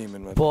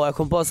bashkëpunimin me. Po, e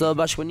kom pas edhe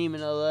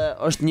bashkëpunimin edhe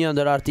është një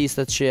ndër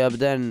artistet që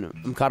abden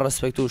më ka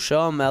respektu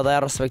shumë, edhe e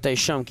respektoj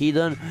shumë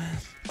kiden.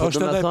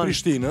 është edhe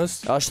Prishtinës.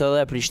 është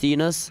edhe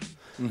Prishtinës.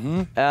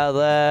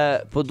 Edhe,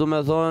 po du me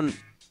thonë,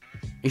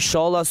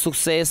 inshallah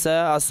suksese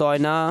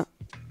asajna,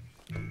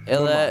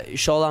 edhe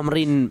inshallah më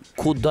rinë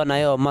ku dënë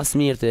ajo mas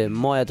mirëti,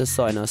 maja të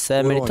sajna,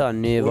 se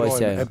meriton një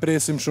vojsja ajo. E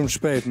presim shumë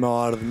shpejt me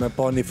ardhë, me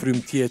pa një frym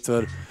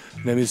tjetër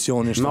në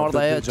emisionin shtatë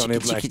të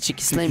Gjoniblack.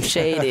 Qiki snajmë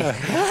shejri.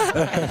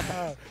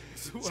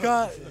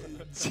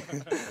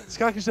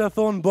 Qka kështë e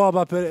thonë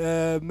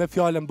me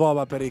fjallën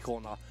baba për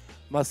ikona,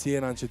 mas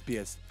jena në qëtë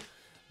pjesë?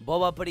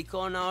 Baba për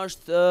ikona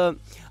është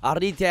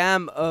arritja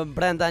em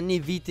brenda një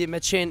viti me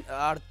qenë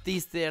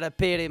artisti,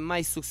 reperi,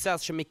 maj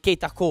sukses që me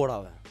kejta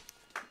korave.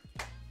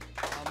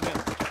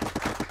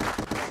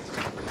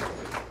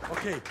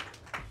 Okej,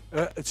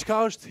 qka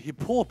është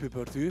hip-hopi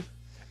për ty,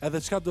 edhe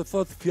qka do të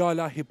thotë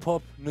fjalla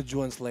hip-hop në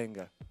gjuhën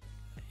slenge?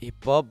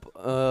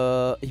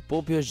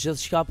 Hip-hopi është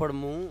gjithë shka për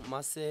mu,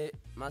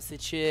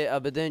 masi që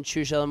abeden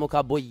qysh edhe mu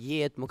ka bo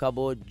jetë, mu ka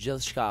bo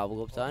gjithë shka,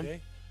 bu kuptan?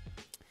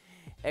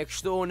 E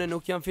kështu une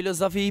nuk jam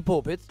filozofi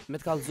hip-hopit, me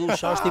të kallëzu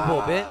shë është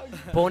hip-hopi,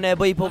 po une e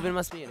bëj hip-hopin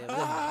mas mirë.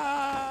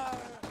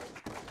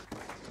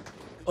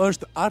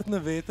 është art në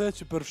vete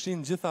që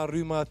përfshin gjitha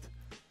rrymat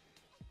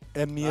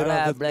e mira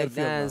dhe të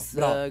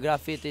breakdance,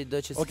 graffiti, do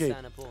që si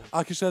sene po.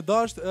 A kishe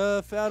dasht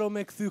Fero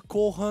me këthy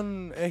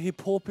kohën e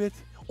hip-hopit,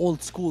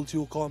 old school që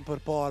u kanë për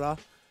para?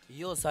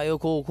 Jo, sa jo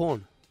ko u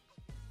konë.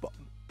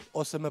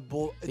 Ose me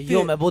bo...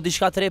 Jo, me bo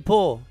diçka tre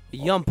po,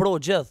 jam pro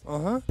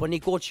gjithë, po një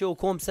kohë që u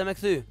konë pse me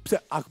këthy. Pse,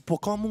 po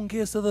ka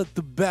munges edhe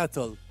të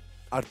battle,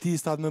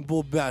 artistat me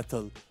bo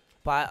battle.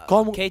 Pa,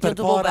 për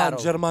para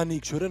në Gjermani,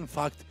 këshyre në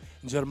fakt,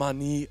 në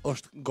Gjermani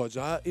është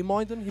gogja i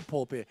majndën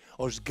hip-hopi,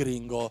 është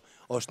gringo,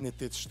 është një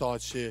tit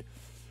shtatë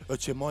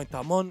që majnë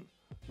tamon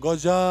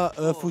goxha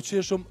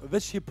fuqishëm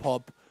veç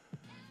hip-hop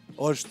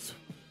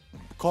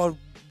ka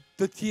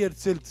të tjerë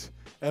cilët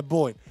e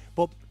bojnë.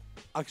 Po,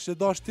 a kështë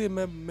dash ti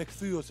me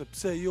këthy ose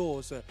pse jo,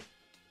 ose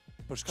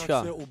për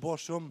shkak se u bo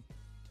shumë?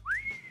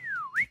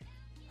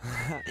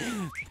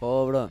 Po,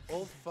 bro.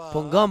 Po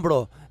ngëm,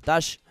 bro.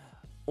 Tash,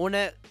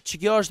 që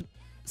kjo është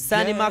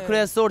seni ma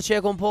kryesor që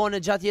e kom po në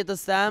gjatë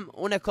jetës tem,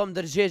 une kom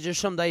dërgjegje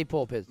shumë da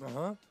hip-hopit.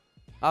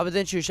 A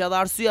bëdhen qysh, edhe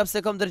arsyja pse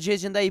kom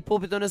dërgjegje nda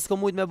hip-hopit, une s'kom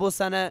mujt me bo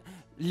sene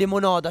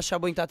limonada, sha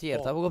bojnë këta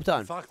tjerë, ta po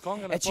kupton?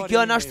 E që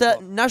kjo nashtë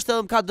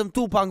edhe më ka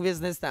dëmtu punk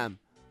biznes tem.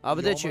 A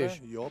bëdhen qysh?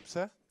 Jo,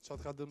 pse? Qa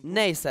të ka dëmtu?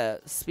 Nejse,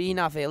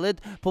 s'pina fillit,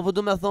 po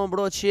du me thonë,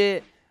 bro,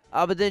 që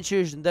a bëdhen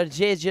qysh,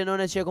 dërgjegje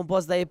në që e kom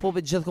pos da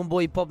hip-hopit, gjithë kom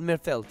bo hip-hop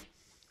mirë fillt.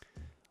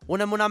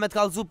 Une muna me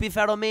t'kallzu pi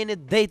feromenit,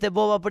 dejt e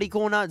bova për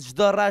ikona,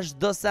 gjdo rash,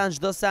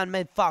 gjdo sen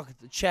me fakt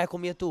që e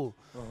kom jetu.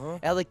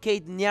 Edhe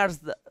kejt njerës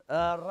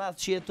rrath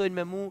që jetojnë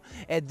me mu,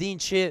 e din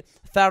që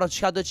Fero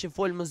qka do që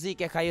folë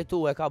muzike e ka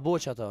jetu, e ka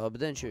boq ato, e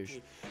bëden qysh.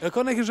 E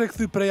ka ne kishe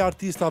këthy prej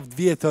artistave të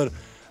vjetër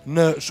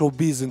në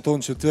showbizin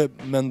tonë që të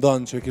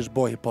mendon që kish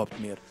bo hip-hop të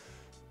mirë?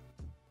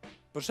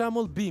 Për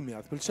shemull Bimi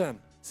atë, pëlqen,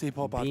 si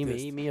hip-hop artist.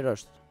 Bimi, i mirë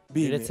është.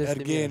 Bimi,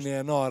 Ergeni,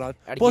 e narat.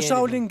 Po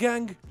Shaolin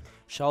Gang?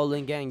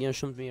 Shaolin Gang janë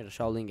shumë të mirë,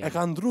 Shaolin Gang. E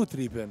kanë ndru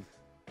tripin?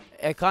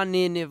 E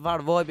kanë një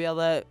varvojbi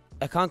edhe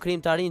e kanë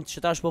krim të arinë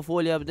që tash po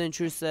folja bëden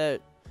qysh se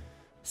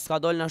s'ka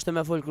dollë nashtë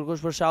me folë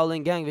kërkush për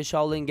Shaolin Gang, vi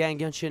Shaolin Gang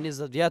janë që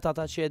 20 vjetë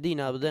ata që e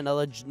dina bëden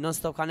edhe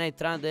non-stop ka nejt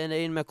trend e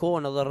inë me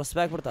kohën edhe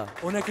respekt për ta.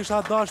 Unë e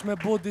kisha dash me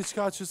bo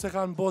diçka që se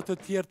kanë bo të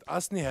tjertë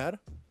asniherë,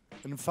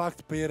 në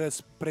fakt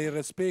prej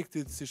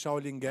respektit si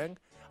Shaolin Gang,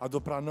 a do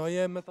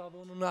pranoje me ta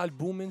dhonu në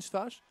albumin që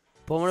tash?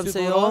 Po më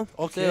nëpse jo,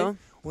 pse jo?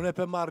 Unë e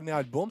pe marrë një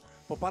album,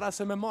 po para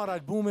se me marrë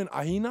albumin,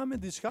 a hina me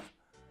diçka?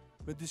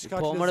 Me diçka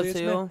po më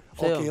nëpse jo,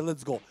 ok,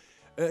 let's go.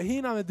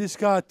 Hina me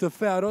diçka të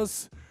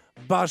Feros,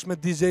 bashkë me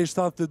DJ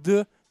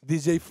 72,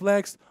 DJ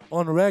Flex,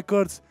 On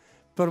Records,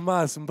 për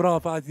mas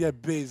mbrapa atje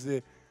bezi.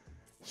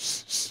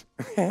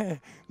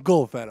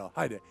 Go Fero,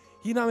 hajde.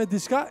 Hina me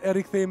diçka, e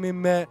rikthemi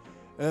me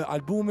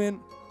albumin,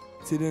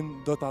 cilin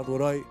do të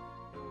adhuroj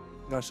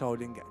nga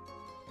Shaolin Gang.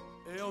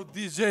 Jo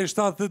DJ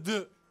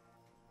 72,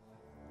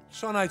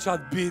 shonaj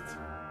qatë beat.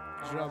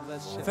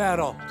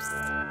 Fero.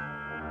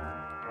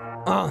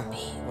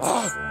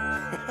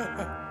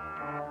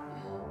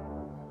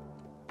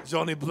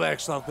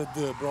 Gjoniblack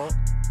 72, bro.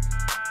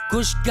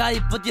 Kush ka i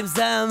po t'jem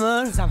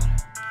zemër?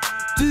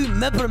 Ty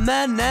me për me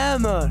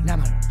nemër.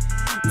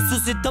 Mësu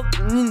si top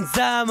një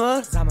zemër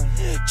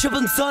që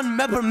pëndëson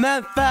me për me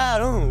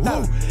Fero.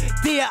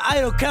 Ti e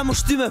aero krem u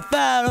shty me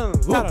Fero.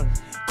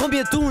 Kom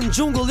jetu në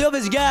gjungull, jo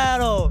veç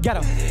gero.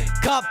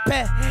 Kape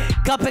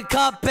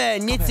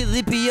Njëci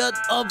dhipi jët,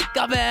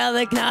 kape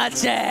edhe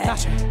knaqe.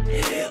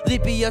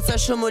 Dhipi jët sa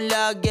shumë u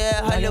lage,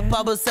 hajlo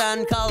pa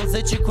bësen kallë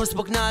zë që kur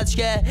s'po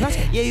knaqke.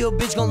 Je ju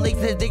bitch gon lik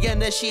dhe dige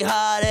në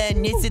shihare,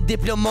 njëci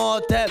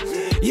diplomate.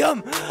 Jëm,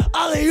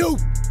 ale ju,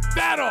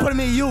 për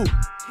me ju.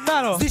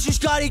 Zdi që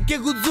shkari ke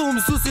gudzu,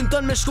 mësusin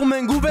tën me shku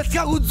me ngu, vet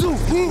ka gudzu.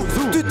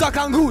 Ty ta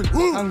ka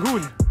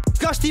ngull.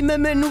 Ka shti me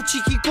menu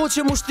qiki ko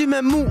që mu shti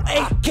me mu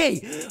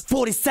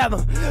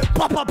AK-47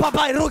 Pa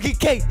i roki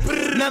kejt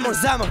Me mor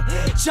zemër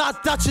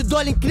Qata që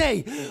dolin knej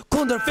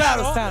Kondër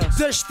Feros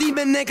Zë shti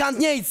me ne kanë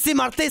njejt Si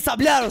martesa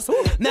bleros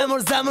Me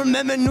mor zemër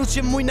me menu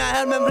që muj na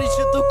her me mri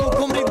që tu ku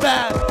kom ri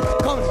ber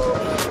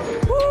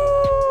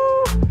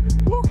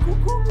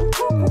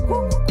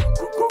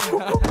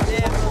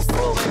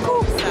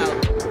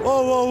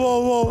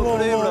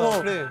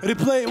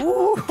Replay.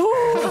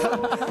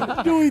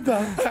 Lujta.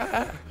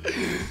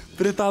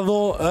 Prita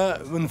dho,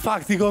 në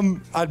fakt I kom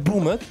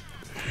albumet,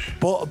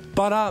 po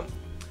para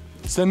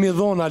se mi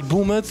dhon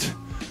albumet,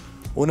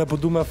 unë po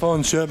du me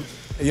thonë që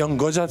janë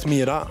goxha të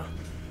mira,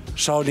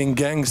 Shaolin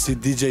Gang si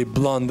DJ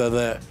Blonde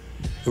dhe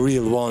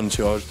Real One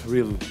që është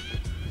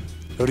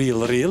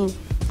real,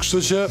 kështu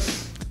që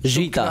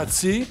Zhita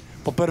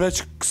po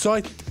përveç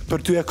kësaj për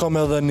ty e kam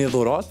edhe një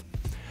dhurat,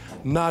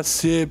 na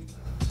si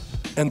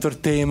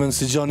entertainment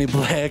si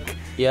Gjoniblack,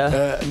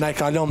 na I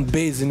kalon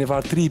bezin I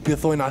var tripi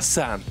thojna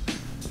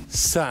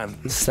Sam,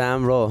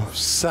 bro.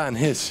 Sam,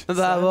 hiq.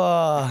 Bravo.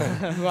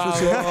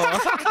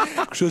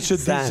 Kështu që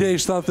DJ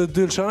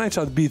 72 lëshanaj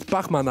qatë bit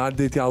pak ma nalë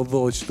dhe t'ja u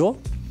dhoë qëto.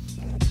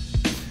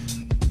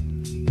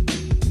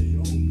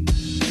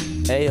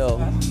 Ejo.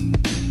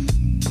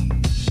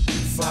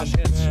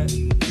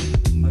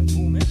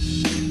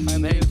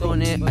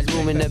 Meritoni,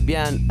 albumin e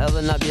bjen,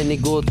 edhe na bjen një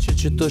gotë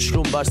që të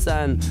shkrum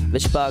barsen,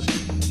 veç pak,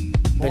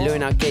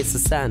 pelojna kejtë së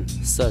sen,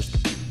 sështë.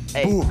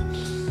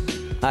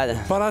 Hajde.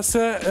 Para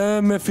se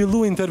me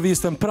fillu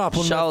intervistën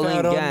prapun me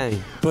Feron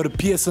për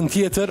pjesën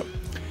tjetër,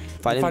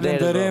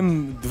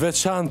 falenderim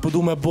dveçan për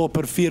du me bo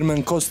për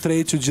firmen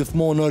Kostrejt që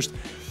gjithmonë është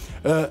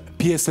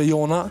pjesë e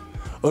jona,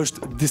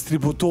 është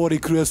distributori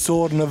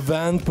kryesor në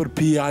vend për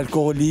pije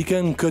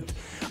alkoholike në këtë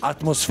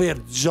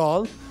atmosferë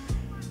gjallë.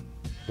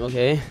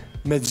 Okej.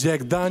 Me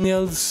Jack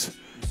Daniels,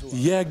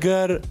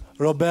 Jäger,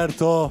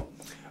 Roberto,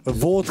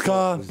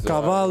 vodka,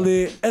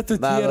 cavalli e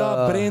të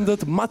tjera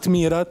brendët më të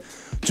mirat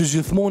që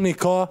gjithmoni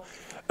ka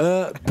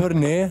për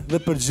ne dhe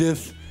për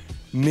gjithë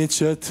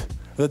miqët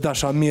dhe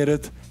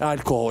dashamirët e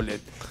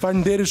alkoholit.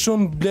 Faleminderit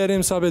shumë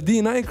Blerim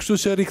Sabedinaj, kështu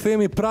që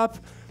rikthehemi prap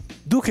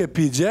duke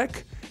pi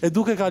Jack e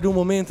duke kalu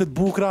momentet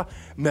bukra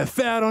me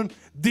Feron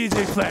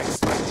DJ Flex.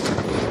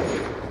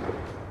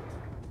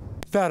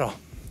 Fero,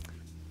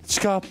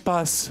 qka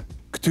pas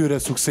këtyre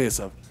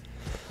suksesëve?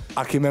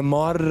 A kime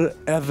marrë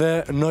edhe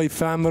noj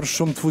femër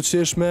shumë të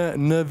fuqishme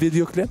në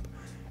videoklip?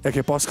 E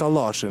ke pas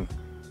kallashin?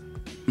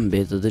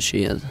 Mbetet e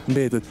shihet.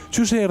 Mbetet.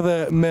 Qysh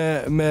erdhe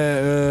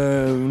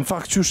në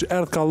fakt qysh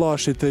erdh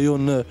kallashit të ju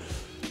në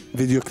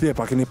videoklip?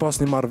 A keni pas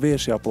një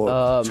marrëveshje apo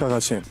çka ka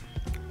qenë?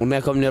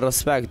 Unë kam një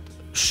respekt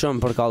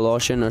shumë për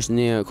kallashin, është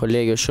një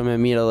kolege shumë e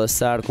mirë dhe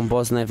sër, kum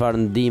pas në i farë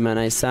ndime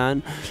në i sen,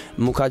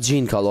 mu ka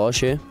gjinë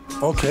kallashi.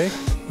 Okej.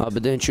 A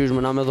bëden qysh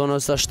më na me thonë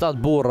është 7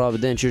 burra,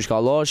 bëden qysh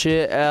kallashi,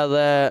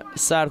 edhe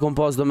sër kum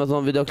pas do me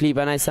thonë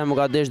videoklipe në i sen mu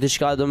ka desh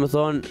diçka do me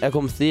thonë e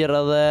kum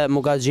thirë edhe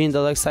mu ka gjinë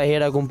edhe kësa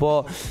here kum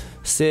po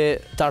si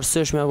të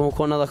arsyshme kum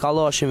konë edhe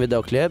kallashin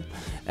videoklip,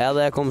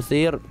 edhe e kum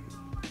thirë.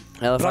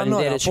 Edhe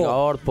faleminderit që ka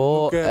ardhur,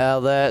 po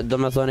edhe do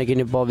me thonë e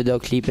keni po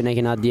videoklipin e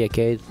kena dje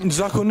kejt.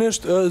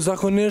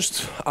 Zakonisht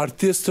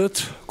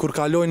artistët kur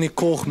kalojnë një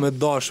kohë me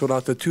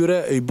dashurat e tyre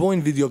e i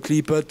bojnë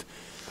videoklipet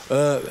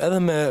edhe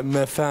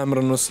me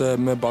femrën ose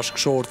me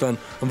bashkëshorten,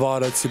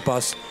 varet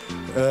sipas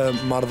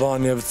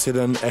marrëdhënieve të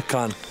cilën e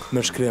kanë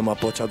me shkrem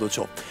apo çado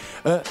qoftë.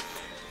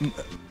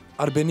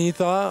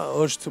 Arbenita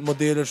është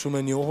modele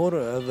shumë e njohur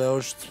edhe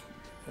është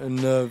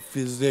në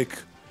fizik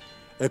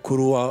e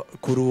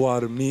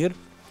kuruar mirë.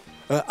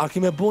 A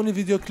kime bo një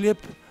videoklip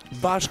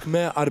bashk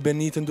me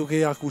Arbenitën duke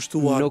ja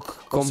kushtuar? Nuk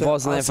kom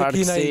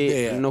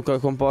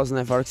pas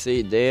në farkësi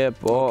ideje,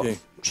 po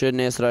që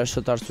nesra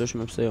është të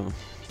arsyeshme pse jo.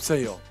 Pse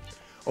jo?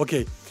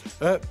 Okej.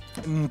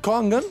 Në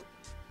këngën,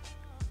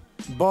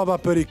 Baba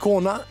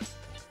Perikona,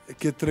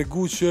 ke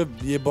tregu që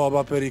je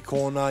Baba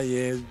Perikona,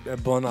 je e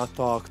bën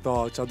ata, këta,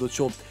 qa do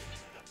qoftë.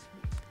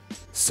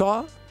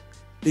 Sa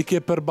i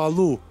ke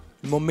përballu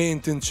në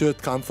momentin që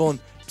të kanë thonë,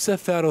 pse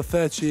Fero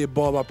the që je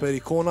Baba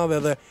Perikonave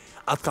dhe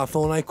atë ka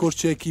thonë ai kush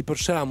që e ki për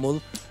shembull,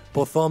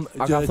 po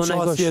thëmë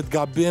qasjet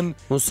gabim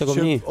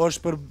që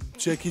është për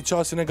që e ki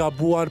qasin e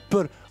gabuar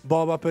për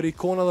Baba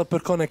Perikona dhe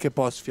për kënë e ke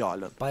pas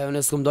fjallën. Pa jo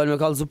nësë këm dollë me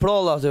kalëzu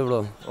prolla aty,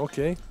 bro.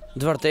 Okej.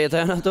 Dë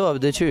vërteta janë ato,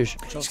 dhe qysh.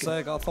 Qase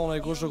e ka thonë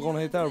ai kush e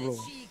konë hejter, bro.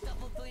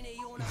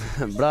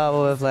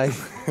 Bravo, be Flex.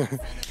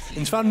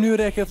 Në qëfar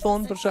mënyre e ke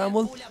thonë për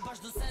shembull,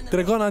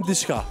 tregona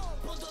diçka.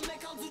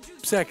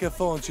 Pse ke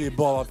thonë që i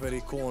Baba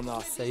Perikona?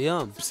 Se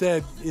jam. Pse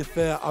i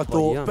the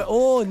ato...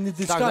 një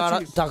diçka që...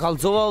 Ta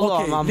kalzova Allah,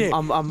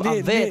 am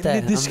vete.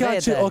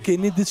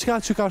 Një diçka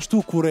që ka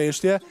shtu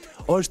kureshtje,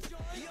 është...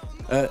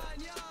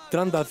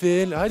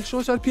 Trandafil... Hajlë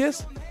shoq qarë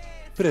pjesë?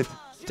 Prit.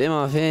 Ti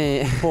ma fi...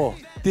 Po,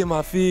 ti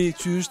ma fi,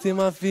 qysh ti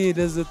ma fi,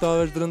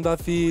 lezëtave është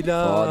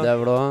trandafila... Po, dhe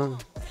bro...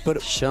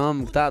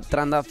 Shumë, këta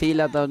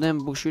trandafila të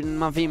vëdem bukshyrin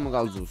ma fi më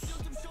kalzus.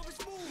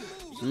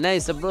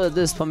 Nej, se bro,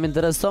 dhe s'po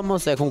m'intereso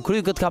mos e kom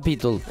kry këtë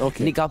kapitull.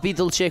 Një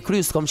kapitull që e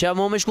kry, s'kom qef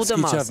mo me shkute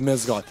mas. S'ki qef me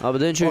zgat. A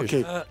bëden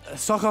qysh?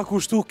 Sa ka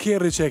kushtu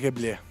kerri që e ke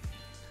ble?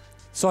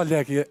 Sa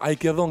leki, a i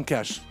ke dhonë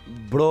kesh?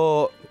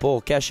 Bro, po,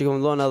 kesh i kom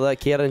dhonë edhe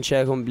kerrin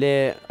që e kom ble,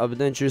 a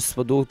bëden qysh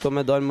s'po du këto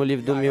me dojnë më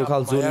liv du mi u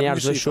kalzu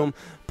njerëzve shumë.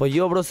 Po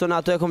jo bro, së në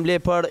ato e kom ble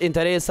për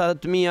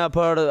interesat mija,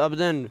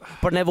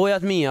 për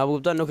nevojat mija,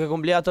 nuk e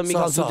kom ble ato mi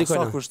kalzu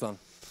dikojna. Sa kushtan?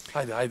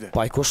 Hajde.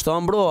 Pa i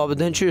kushton bro, a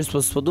bëden qysh,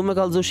 s'po du me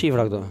kalzu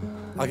shifra këto.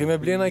 A ke me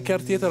ble në i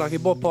kërë tjetër, a ke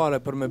bo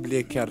pare për me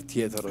ble kërë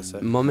tjetër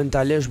ose?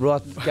 Momentalisht bro,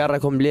 atë kërë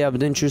e kom ble, a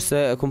bëden qysh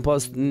se kom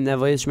pas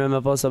nevojitshme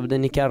me pas, a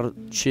bëden një kërë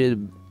që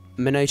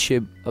menoj që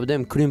a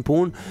bëden krym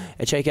pun,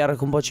 e që i kërë e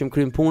kom pas që më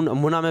krym pun,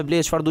 muna me ble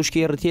qëfar du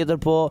shkjerë tjetër,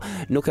 po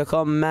nuk e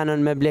kam menën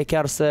me ble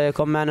kërë se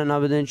kam menën a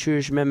bëden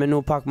qysh me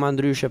menu pak ma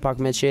ndryshe, pak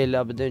me qele,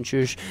 a bëden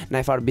qysh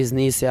na i farë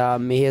biznisja,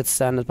 me hitë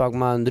senet pak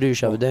ma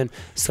ndryshe, a bëden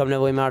s'kam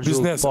nevoj me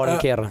argju pare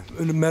kërë.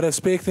 Me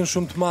respektin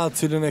shumë të madhë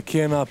cilën e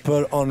kena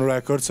për On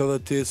Records edhe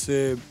ti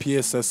si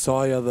pjesë e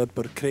saj edhe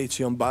për krejt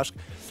që jam bashk,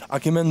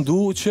 a ke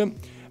mendu që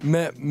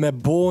me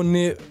bo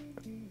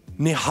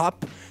një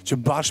hap që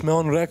bashkë me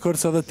On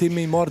Records edhe ti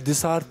me i marrë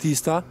disa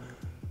artista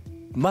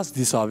mas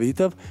disa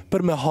vitëv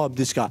për me hap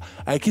diçka.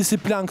 A e ki si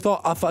plan këto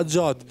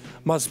afatgjat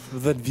mas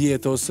 10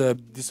 vjetë ose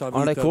disa vitëv?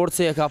 On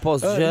Records e ka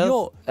pos gjithë,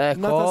 e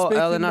ka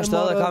edhe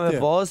nashtë edhe ka me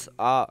pos,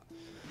 a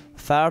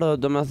Fero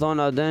do me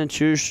thonë adhen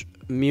qysh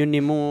mi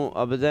një mu,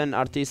 a bëden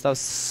artista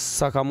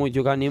sa ka mujt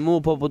ju ka një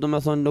mu, po do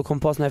me thonë nuk kom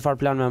pas në i farë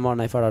plan me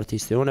marrë në i farë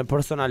artisti, unë e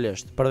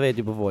personalisht, për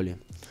veti po voli.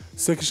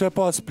 Se kishe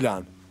pas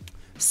plan?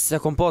 Se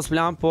kom pas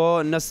plan,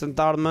 po nësë në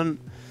të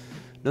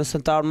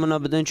ardhmen a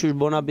bëden qysh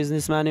bona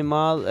biznismeni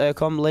madh, e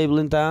kam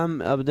labelin tem,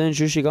 a bëden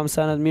qysh i kam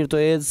senet mirë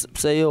të edz,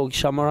 pse jo,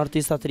 kisha marrë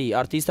artista të ri,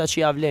 artista që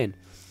ja vlen.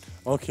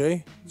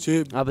 Okej,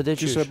 që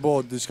kishe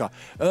bo diçka.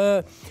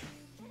 Në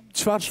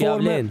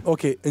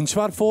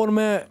qëfar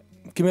forme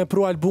kime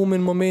pru albumin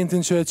në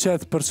momentin që e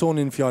qetë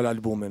personin fjallë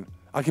albumin?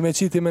 A kime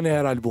qiti me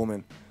njëherë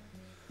albumin?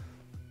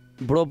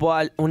 Bro, po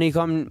unë i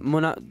kam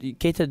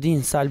këtë din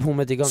sa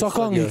albumet i kam. Sa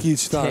ka një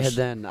kiq tash?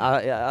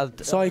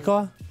 Sa i ka?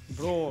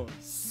 Bro,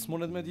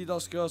 s'monet me dit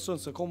as kjo asun,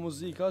 se ka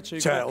muzika që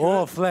i ka...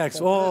 flex,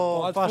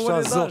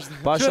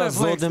 pasha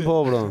zotin po,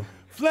 bro.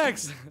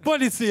 Flex,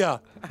 policia!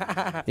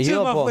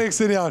 Jo, po.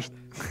 Flexin jashtë.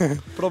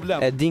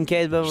 Problem. E din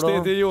këtë, bro.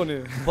 Shteti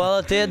joni. Po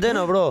edhe ti e den,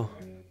 bro.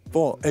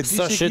 Po, e di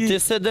sa që ti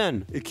se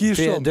den. E ki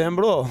shumë. Ti e den,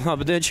 bro. A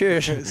bëde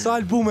qesh. Sa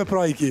albume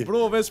pra i ki?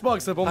 Bro, veç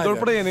pak se po më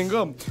dërprejni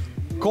ngëm.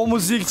 Ka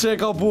muzikë që e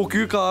ka bu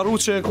ky, ka arru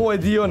që e ko e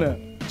di jone.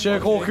 Që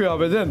e ko ky, a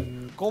bedin.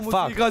 Ka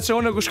muzika që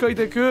one ku shkajt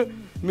e ky,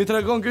 mi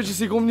tregon ky që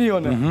si kom një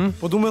jone.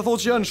 Po du me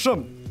thot që janë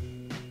shumë.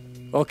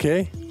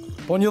 Okej.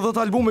 Po një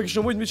 10 albume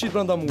kishë mujt mi qitë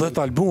brenda mujt. 10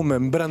 albume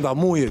brenda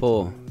mujt.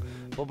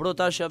 Po bro,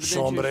 tash e bëdin që...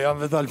 Shombre, janë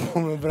 10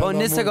 albume brenda mujt. Po,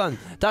 një sekund.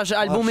 Tash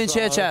albumin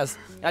që e qes.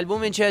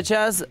 Albumin që e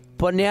qes,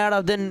 po njerë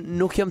avden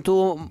nuk jem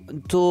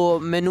tu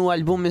menu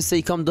albumin se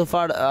i kam do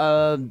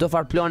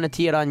far plane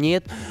tjera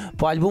njët.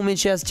 Po albumin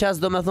që e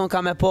qes do me thonë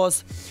ka me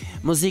pos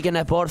muzikën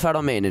e por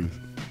Feromenin.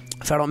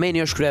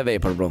 Feromeni është krye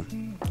vepër, bro.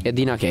 E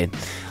dina ketë.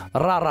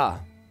 Ra,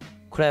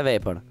 krye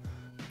vepër.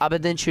 A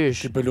bedin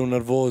qysh? Ti pëllu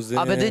nervozin.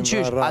 A bedin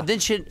qysh? A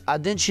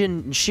din që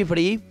në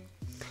Shqipëri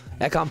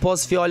e kam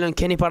pos fjallën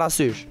keni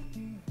parasysh.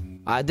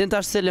 A din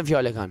tash cilën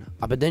fjallë kanë?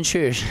 A bedin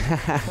qysh?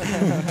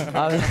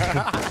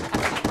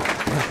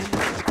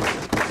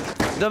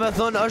 Do me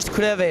thonë është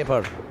krye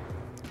vepër.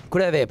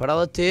 Krye vepër,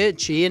 edhe ti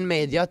që jenë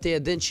media, ti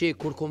e din që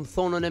kur kom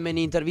thonën e me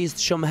një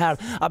intervist shumë herë,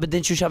 a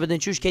bedin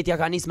qysh, ketja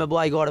ka nis me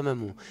bua i gore me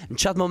mu. Në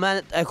qatë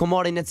moment e kom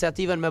marrë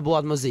iniciativen me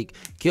buat muzik.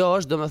 Kjo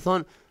është, do me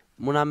thonë,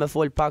 muna me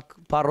fol pak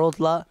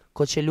parotla,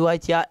 ko që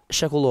luajtja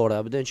shekullore,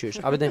 a bedin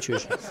qysh. A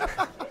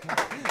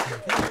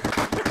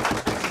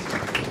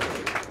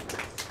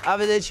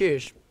bedin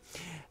qysh.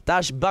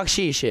 Tash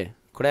bakshishi,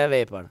 krye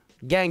vepër.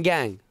 Gang.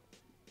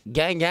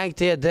 Gang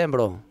ti e din,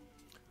 bro.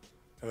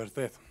 E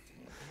vërtet.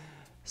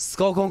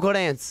 S'ko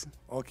konkurencë.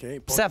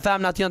 Okej. Pse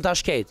femnat janë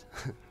tash ketë?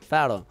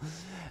 Fero.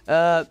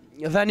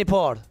 Veni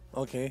por.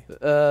 Okej.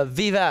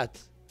 Vi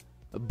vet.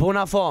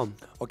 Bona fam.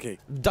 Okej.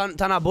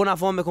 Tana bona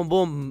fam me kom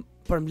bo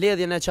për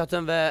mbledhjen e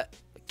qatënve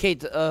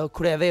ketë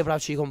krye vepra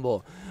që i kom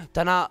bo.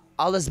 Tana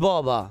alles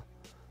baba.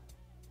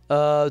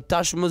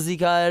 Tash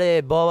muzika e re,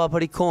 baba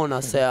për ikona,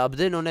 se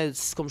abdin unë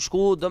s'kom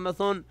shku, do me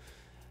thonë,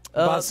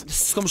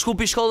 s'kom shku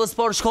pi shkollës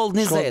por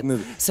shkollë 20.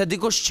 Se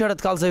dikush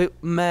qërët kalze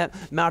me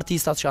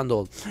artistat që ka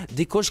ndodhë.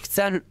 Dikush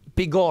këcen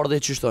pi gardhe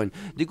që shtojnë.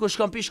 Dikush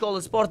kam pi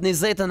shkollës sport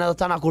 20 edhe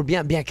tana kur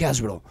bjen kesh,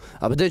 bro.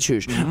 A pëdë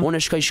qysh? Unë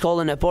shkoj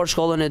shkollën e por,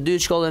 shkollën e 2,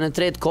 shkollën e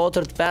 3,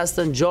 4,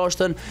 5,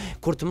 6,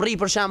 kur të mri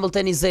për shembull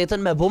të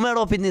 20, me bu me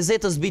ropit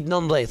 20 bit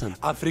 19.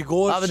 A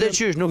pëdë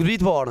qysh? Nuk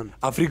bit parën.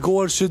 A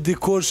frigohesh që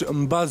dikush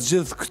mbas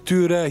gjithë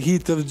këtyre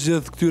hitëve,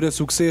 gjithë këtyre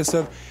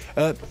sukseseve,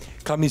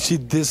 kam i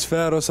qitë dis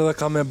Feros edhe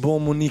kam e bo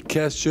mu një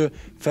kesh që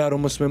Fero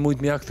mos me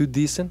mujt mja këty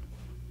disin?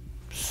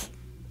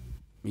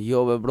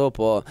 Jo be bro,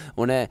 po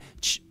une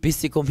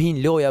pisi kom hin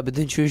loja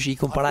bedin qysh i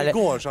kom parale.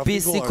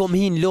 Pisi kom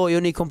hin loja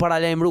unë i kom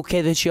parale imru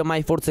kete që ma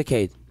i fort se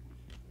kete.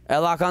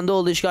 Edhe a ka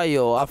ndodh diçka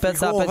jo, a pet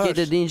sa pet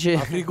kete din që...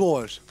 A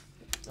frigohesh?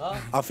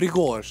 A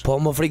frigohesh? Po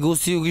më frigu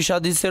si ju kisha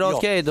di sirat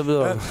kete,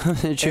 bro.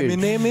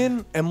 Eminemin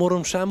e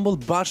morëm shembull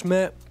bashkë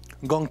me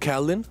Gon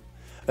Kellin,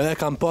 edhe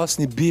kam pas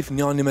një bif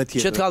njani me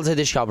tjetër. Që t'kallë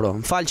zedi shka, bro,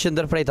 më falë që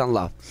ndërprejta në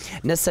laf.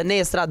 Nëse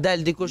nesra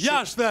del dikush...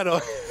 Jash, Fero!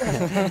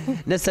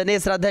 Nëse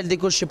nesra del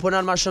dikush që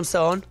punon ma shumë se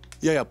on...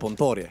 Ja,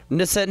 punëtorje.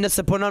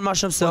 Nëse punon ma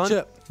shumë se on...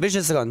 Vish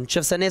një sekund,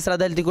 qëfse nesra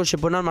del dikush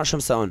që punon ma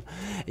shumë se on,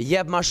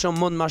 jeb ma shumë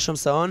mund ma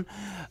shumë se on,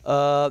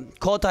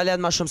 ka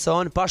talent ma shumë se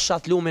on, pa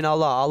shat lumin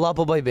Allah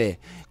po bëj be.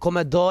 Ko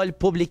me dol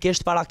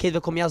publikisht para ketve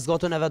kom ja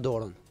zgotun e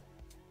vedorën.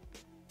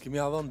 Kim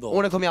ja dhën dorën?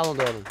 Unë kom ja dhën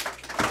dorën.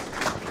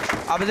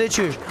 A bëdhe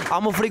qysh? A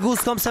mu frigu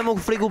s'kom se mu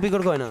frigu pi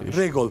kërkojna?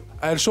 Regull,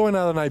 a lëshojnë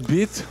edhe naj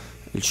bit?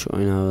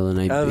 Lëshojnë edhe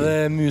naj bit.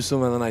 Edhe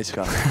mysëm edhe naj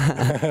qka.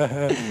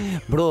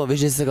 Bro,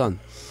 vish një sekund.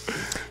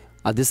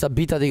 A disa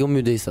bitat i kom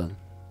ju disat?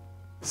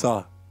 Sa?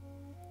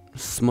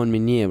 S'mon mi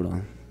një, bro.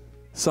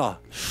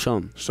 Sa?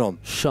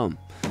 Shumë.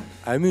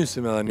 A e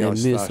mysëm edhe një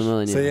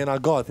ashtash? Se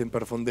jena gatin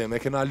për fundim,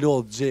 e kena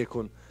lodh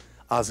gjekun,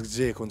 ask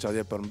gjekun që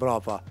atje për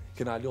mbrapa,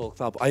 kena lodh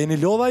këta. A jeni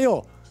lodha jo?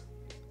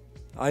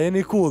 A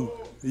jeni cool?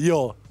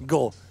 Jo,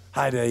 go.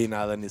 Hajde e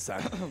ina edhe një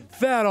sak.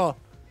 Fero!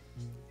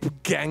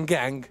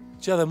 Gang.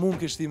 Që edhe mund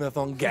kështi me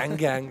thonë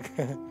gang.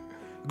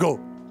 Go!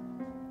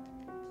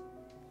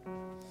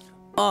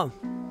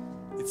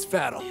 It's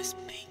Fero.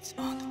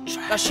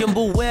 Tash jem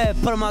bu web,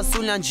 për ma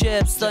sullan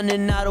gjep,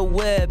 stunning out of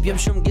web. Jem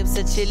shumë gip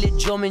se qeli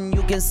gjomin,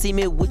 you can see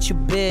me with your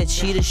bitch.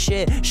 She the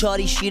shit,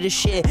 shawty she the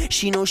shit,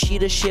 she know she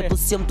the shit. Po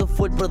si jem të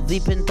full për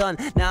dhipin tën,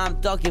 now I'm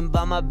talking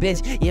about my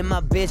bitch. Jem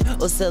my bitch,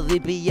 ose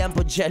dhipi jem,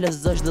 po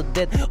jealous është do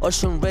dit.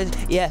 Ocean rich,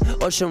 yeah,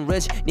 ocean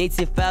rich, nejt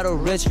si Fero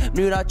rich.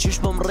 Mnyra qysh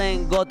po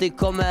m'rejn goti,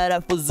 ko me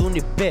refuzu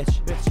një bitch.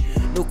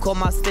 Nuk ko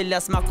ma stil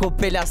as ma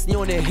kopel as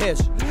njoni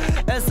hiq.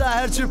 E sa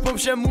her që po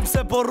m'shem mu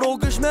pse po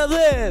rogësh me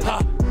dhip.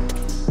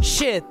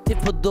 Shit, ti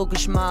po do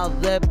kësh ma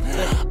dhep.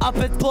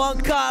 Apet po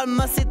ankar,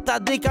 ma si ta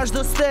dik ashtë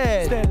do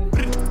stel.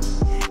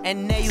 E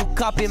ne ju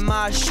kapi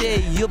ma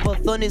shej. Ju po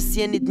thoni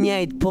s'jeni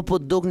t'njejt, po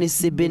dukni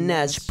si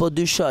bineq. Po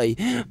dyshoj,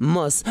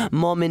 mos,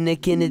 momin e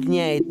keni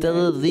t'njejt.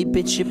 Edhe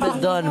dhipi që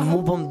pedon, mu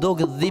po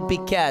m'doke dhipi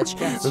keq.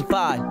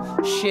 M'fal,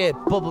 shit,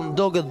 po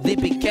m'doke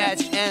dhipi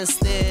keq. And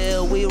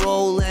still we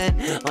rollin'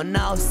 on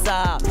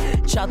outside.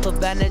 Qato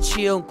bene që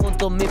ju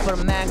n'kunto mi për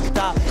men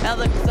këta.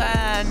 Edhe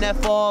këthen e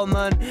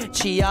formën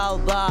që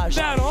jall dash.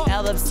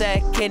 Edhe pse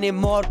keni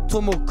mor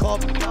tu mu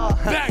kopta.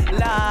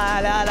 La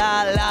la la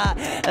la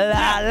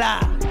la la.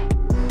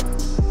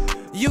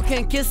 You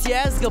can kiss your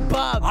ass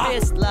goodbye,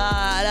 bitch.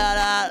 La la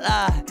la la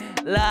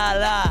la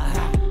la.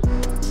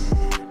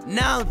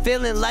 Now I'm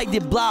feeling like the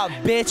block,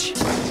 bitch.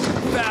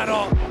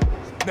 Fero,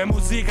 me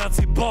muzikat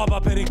si baba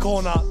per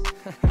ikona.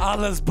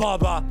 Alles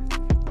baba,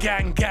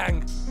 gang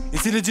gang. I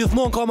cili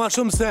gjithmon ka ma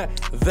shumë se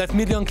 10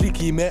 milion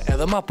klikime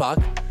edhe ma pak.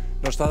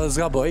 Nështë edhe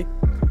zgaboj.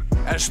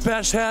 E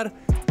shpesh her,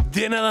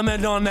 din edhe me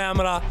lon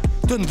emra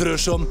të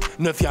ndryshëm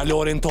në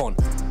fjallorin ton.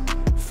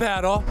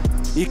 Fero,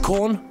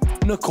 ikon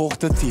në kohë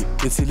të ti,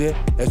 i cili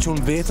e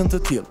qunë vetën të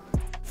til.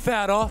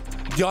 Fero,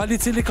 djali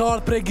cili ka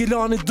ardhë prej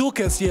Gilani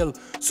duke sjell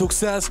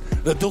sukses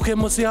dhe duke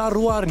mos i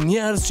harruar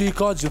njerëz që i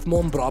ka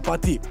gjithmonë brapa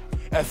ti.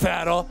 E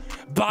Fero,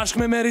 bashkë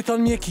me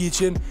Meriton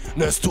Mjekiqin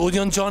në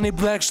studion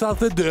Gjoniblack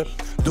 72,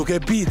 duke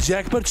beat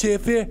Jack për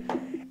qefi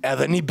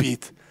edhe një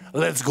beat.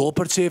 Let's go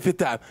për qefi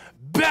tem.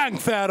 Bang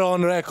Fero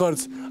on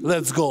records.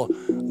 Let's go.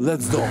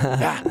 Let's go.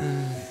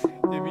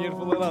 Je mirë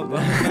fullerat.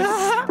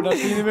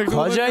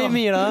 Hoxha i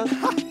mirë, ha?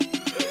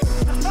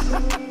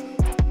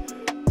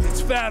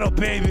 It's Fero,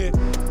 baby.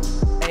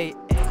 Ej,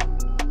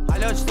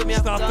 halo që të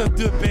mjaftë?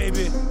 72,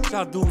 baby.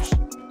 Qa dush?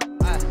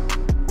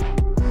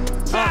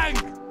 Bang!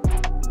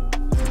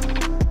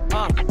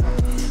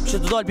 Që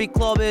të dollë pi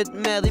klubit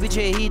me dhipi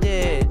që e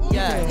hitit.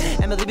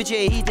 E me dhipi që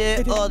e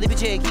hitit, o dhipi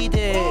që e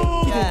kitit.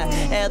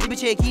 E dhipi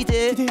që e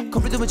kitit,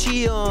 kompritu me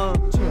qion.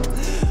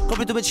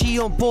 Kompritu me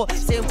qion, po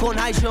se më kon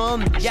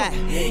hajshëm.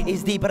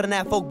 It's deeper than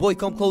that, folk boy,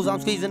 come close, I'm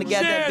squeezing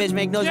together. That bitch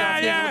make noise,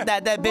 I'm squeezing with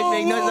that. That bitch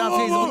make noise, I'm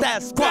squeezing with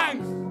that. Squat!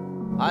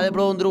 Hajde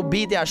bro, ndru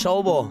biti a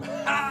show bo.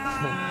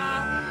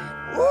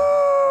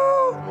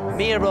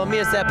 Mirë bro,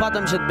 mirë se e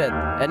patëm që t'bet.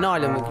 E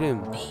nalëm në krym.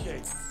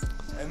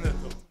 E në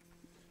të.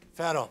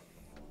 Fero.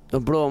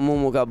 Bro,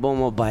 mu ka bo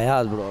më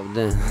bajat, bro,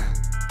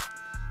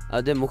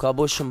 Ade mu ka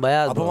bo shumë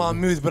bajat, bro. Apo ma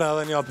myt bre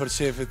edhe një për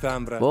qefit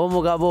tem, bre. Po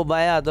mu ka bo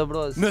bajat,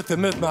 bro. Myt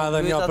me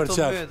edhe një për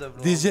qef.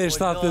 DJ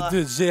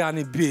 72, gjeja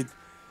një beat.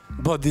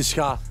 Bo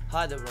diçka.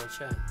 Hajde, bro,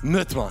 që?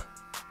 Myt ma.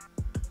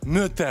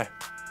 Myte.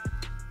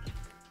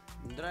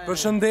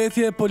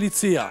 Përshëndetje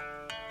policia.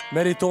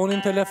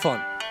 Meritonin telefon.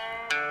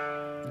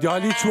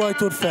 Djali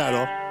quajtur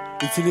Fero,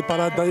 i cili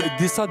para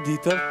disa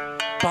ditër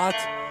pat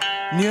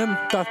një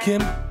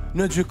takim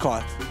në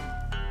gjykat.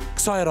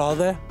 Kësaj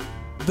radhe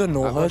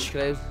dënohet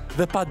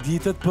dhe pa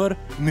ditët për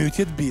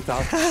mytjet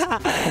bitat.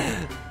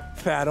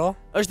 Fero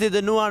është i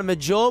dënuar me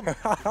gjob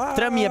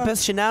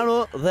 3.500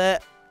 euro dhe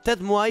 8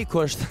 muaj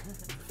kusht.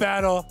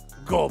 Fero,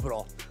 go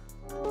bro.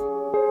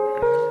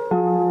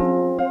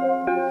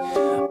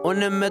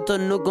 Unë me të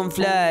nuk më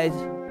flajt,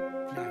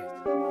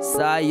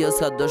 sa jo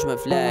s'ka dosh me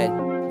flajt.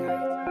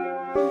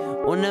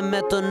 Unë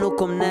me të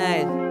nuk më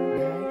nejt,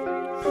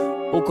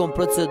 u kom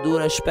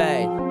procedure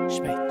shpejt.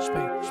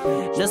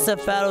 Nëse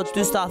Fero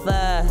ty s'ta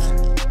the,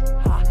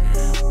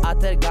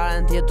 atër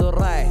garanti e të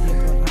rejt.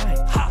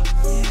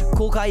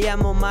 Kuka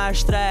jem o ma e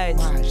shtrejt,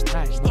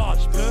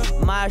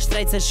 ma e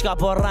shtrejt se qka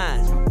po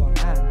rren.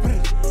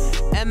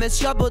 E me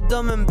qka po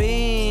do me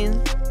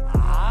mbin,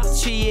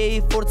 që je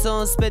i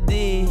forcon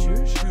s'pedi.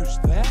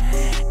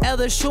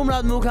 Edhe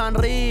shumrat mu kan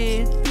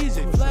rrit,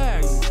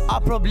 a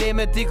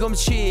probleme ti kom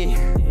qi.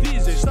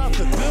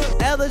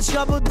 Edhe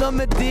qka po do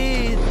me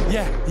dit,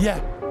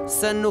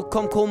 se nuk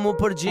kom ku mu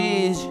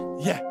përgjigj.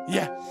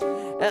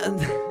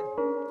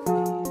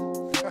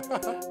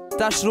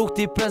 Tash rrug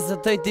ti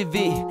prezentoj TV.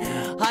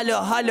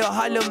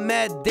 Halo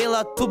me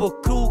dela tubo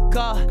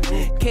kruka.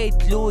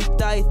 Kejt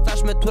lujta i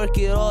thash me twerk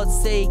i rod,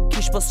 se i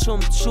kish pas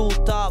shumë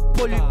t'shuta.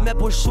 Po lyp me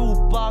pushu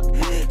pak,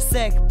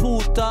 se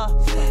këputa.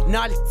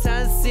 Nal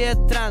këcen si e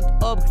trend,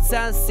 ob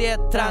këcen si e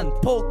trend.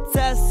 Po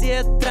këcen si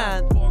e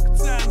trend,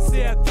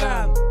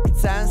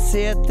 këcen si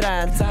e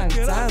trend.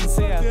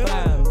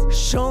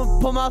 Shumë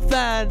po ma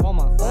fen,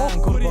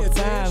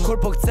 kur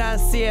po këcen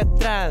si e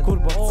trend.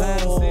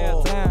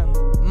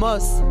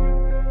 Mos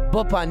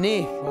bo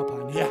panik,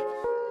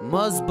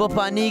 mos bo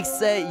panik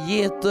se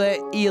jetu e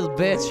ill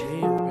bitch.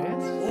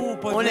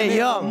 Unë e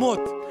jam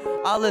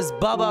alles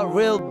baba,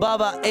 real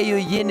baba, e ju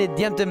jeni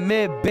djem të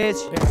me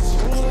bitch.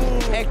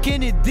 E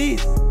keni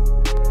dit,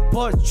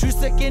 por qysh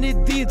se keni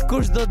dit,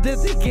 kush do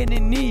dit e keni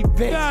një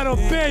bitch. Fero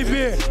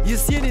baby,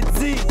 jës jeni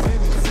dzit,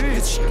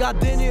 qka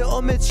deni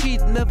o me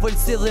qit me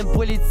polisi dhe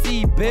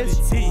polici bitch.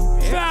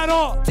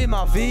 Fero, ti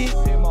ma vi,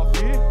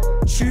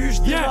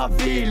 qysh ti ma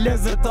vi,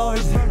 lezetoj.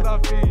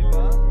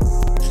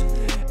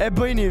 E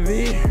bëj një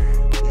vi,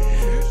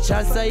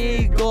 qasa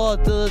i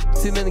gotë,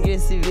 ty me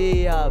ngrin si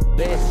vija,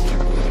 bitch.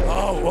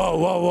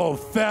 Wow,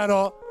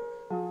 Fero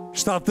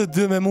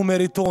 72 me mu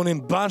Meritonin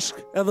bashk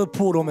edhe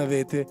puro me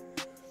veti.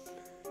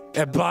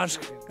 e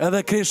bashk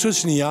edhe krej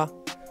shoqënia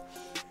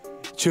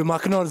që ma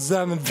kënar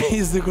zemën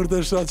bizdi kur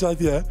të shoq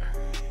atje.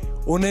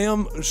 Unë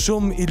jam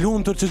shumë i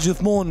lumtur që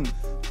gjithmonë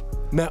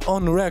me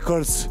On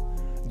Records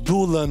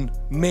dullën,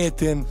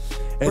 Metin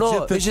e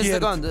gjithë të tjerë.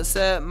 Sekondë,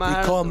 se ma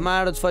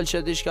herët falë që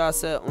diçka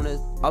se unë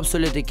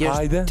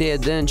absolutikisht ti e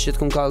din që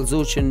t'kum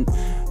kallëzu që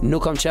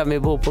nuk kam qef me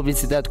bo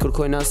publicitet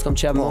kërkojna, s'kam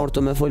qef me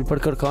ortu me full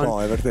për kërkon,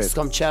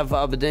 s'kam qef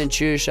abedin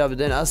qysh,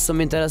 abedin, asë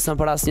më interesën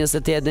për asë njës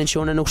e ti e din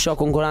që unë nuk shoh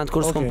konkurent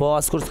kur s'kom po,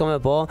 asë kur s'kom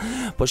e po,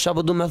 po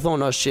shapo du me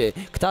thonë është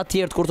që këta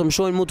tjertë kur të më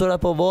shojnë mu të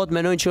repovot,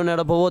 menojnë që unë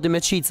e repovoti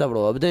me qica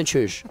bro, abedin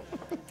qysh.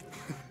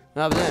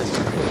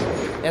 Abedin.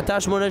 E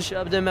tash më nësh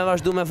abedin me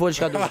vazhdu me full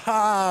qka du.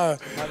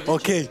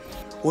 Okej,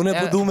 unë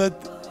e përdu me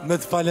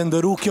të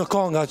falenderu kjo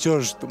konga që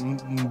është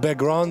në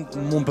background,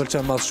 mu më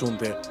përqen mas shumë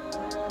ti.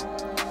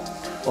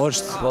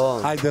 është,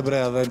 hajde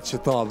bre dhe në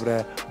qëta bre.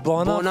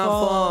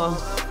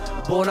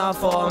 Bona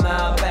fo me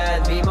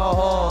apet vi më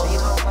ho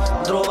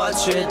Drovat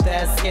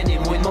qytet s'keni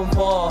mujt më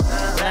po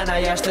Rena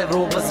jashtë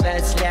Evropës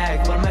veç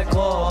lek për me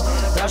ko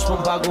Dash më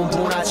pagun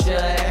puna që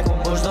e kum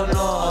bush do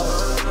not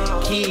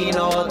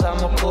Kino ta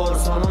më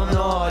kurs më në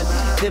nol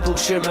Ti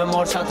bukshir me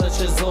mor qatë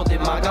që zoti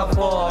ma ka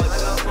fol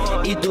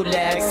I du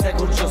lek se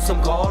kur qësëm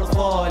ka orë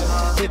fol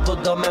Ti po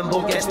do me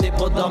mbukesh, ti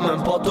po do me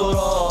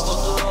mpoturo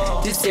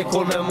Ti si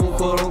kur me mu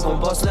kur unë kom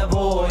pos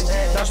nevoj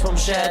Tash po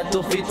mshet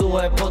tu fitu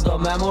e po do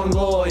me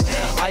mërngoj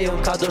Ajo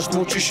m'ka dësht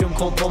mu qyshim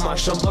kom po ma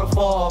shëm për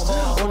fop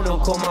Unë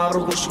nuk kom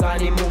arru ku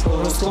shkani mu kur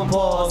unë s'kom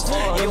pos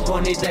Ju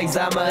koni tek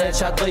zemë dhe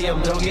qatë jem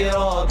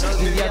drogirot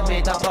Një vjet me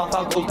ta pa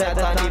fakultet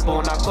tani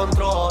bona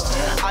kontrol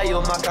Ajo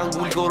ma ka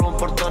ngull kur unë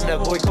për të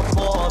nevoj kom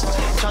pos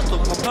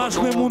Tash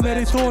me mu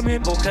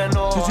Meritonin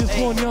që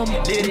gjithmon jam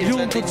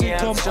ljum të që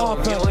kam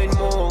aper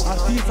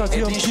Artista që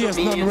jam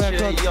pjesë në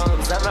record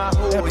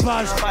E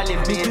pash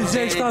Në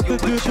DJ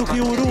 72 tuk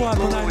i uruar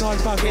më najnal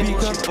pak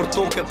pikër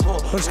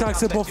Për shkak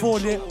se po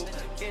folje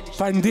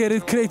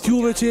Fajnderit krejt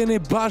juve që jeni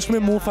bashkë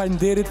me mu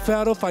Fajnderit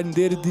Fero,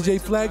 fajnderit DJ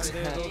Flex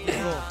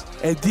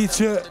E di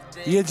që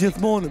je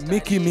gjithmonë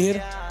mik i mirë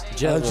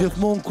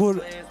Gjithmonë kur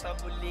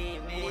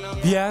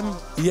vjen,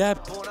 jep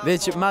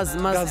Veç mas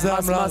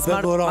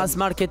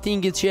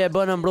marketingit që e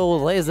bënëm bro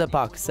dheze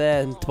pak Se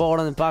në të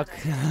porën pak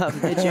A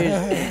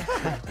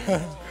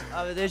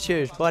vete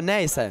qysh Po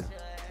nejse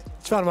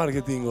Qfar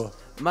marketingu?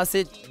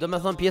 Masi do me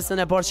thonë pjesën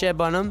e parë që e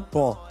bënëm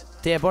Po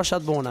Ti e parë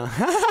shatë bona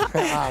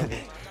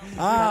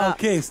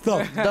okej,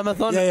 stop Do me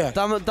thonë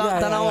ta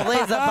na u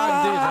dheze pak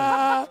dytën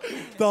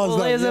U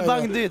dheze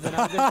pak dytën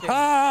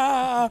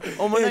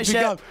U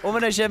më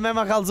nëshe me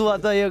ma kalzu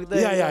atë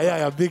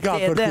Ja, big up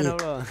për ty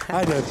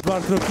Hajde,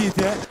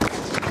 bartrokitje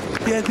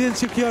Ti e din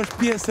që kjo është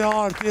pjesë e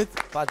artit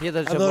Pa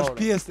tjetër që Edhe është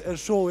pjesë e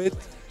showit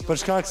Për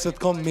shkak se të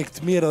kom mik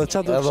të mirë Edhe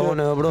qatë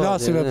që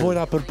flasim e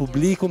bojna për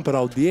publikun Për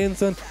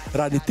audiencën,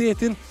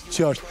 realitetin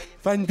Që është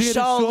Fajnderit shumë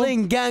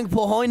Shaolin gang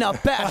po hojna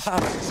pesh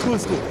Sku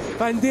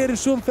Fajnderit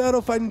shumë Fero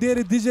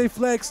Fajnderit DJ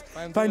Flex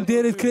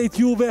Fajnderit krejt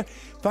juve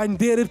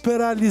Fajnderit për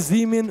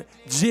realizimin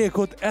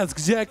Gjekut,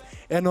 Gjek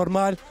E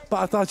normal Pa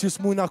ata që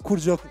s'mujna kur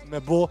gjok me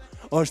bo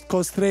është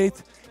kostrejt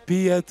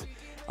Pijet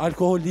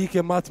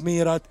Alkoholike matë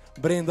mirat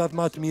Brendat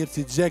matë mirë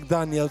Si Jack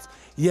Daniels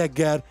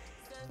Jäger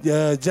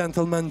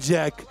Gentleman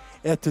Jack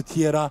E të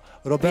tjera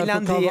Roberto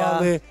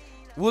Cavalli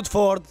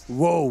Woodford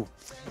Wow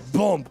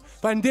Bomb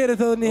Fajnderit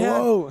edhe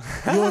njëherë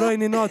Ju uroj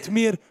një natë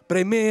mirë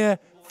Prej meje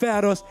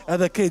Feros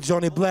Edhe kejt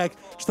Gjoniblack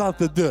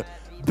 72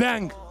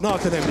 Bang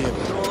Natën e mirë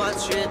Drovat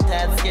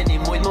qytet s'keni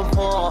mujt më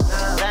po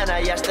Rena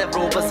jashtë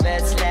Evropës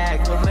veç lek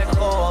për me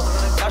ko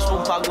Kash mu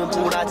pagun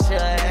puna që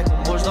e kum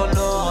bush do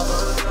not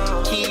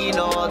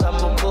Kino ta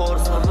më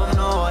kurs më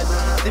nol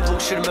Ti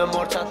bukshir me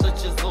mor qatë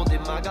që zoti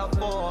ma ka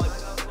fol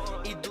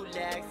I du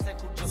lek se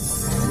kur që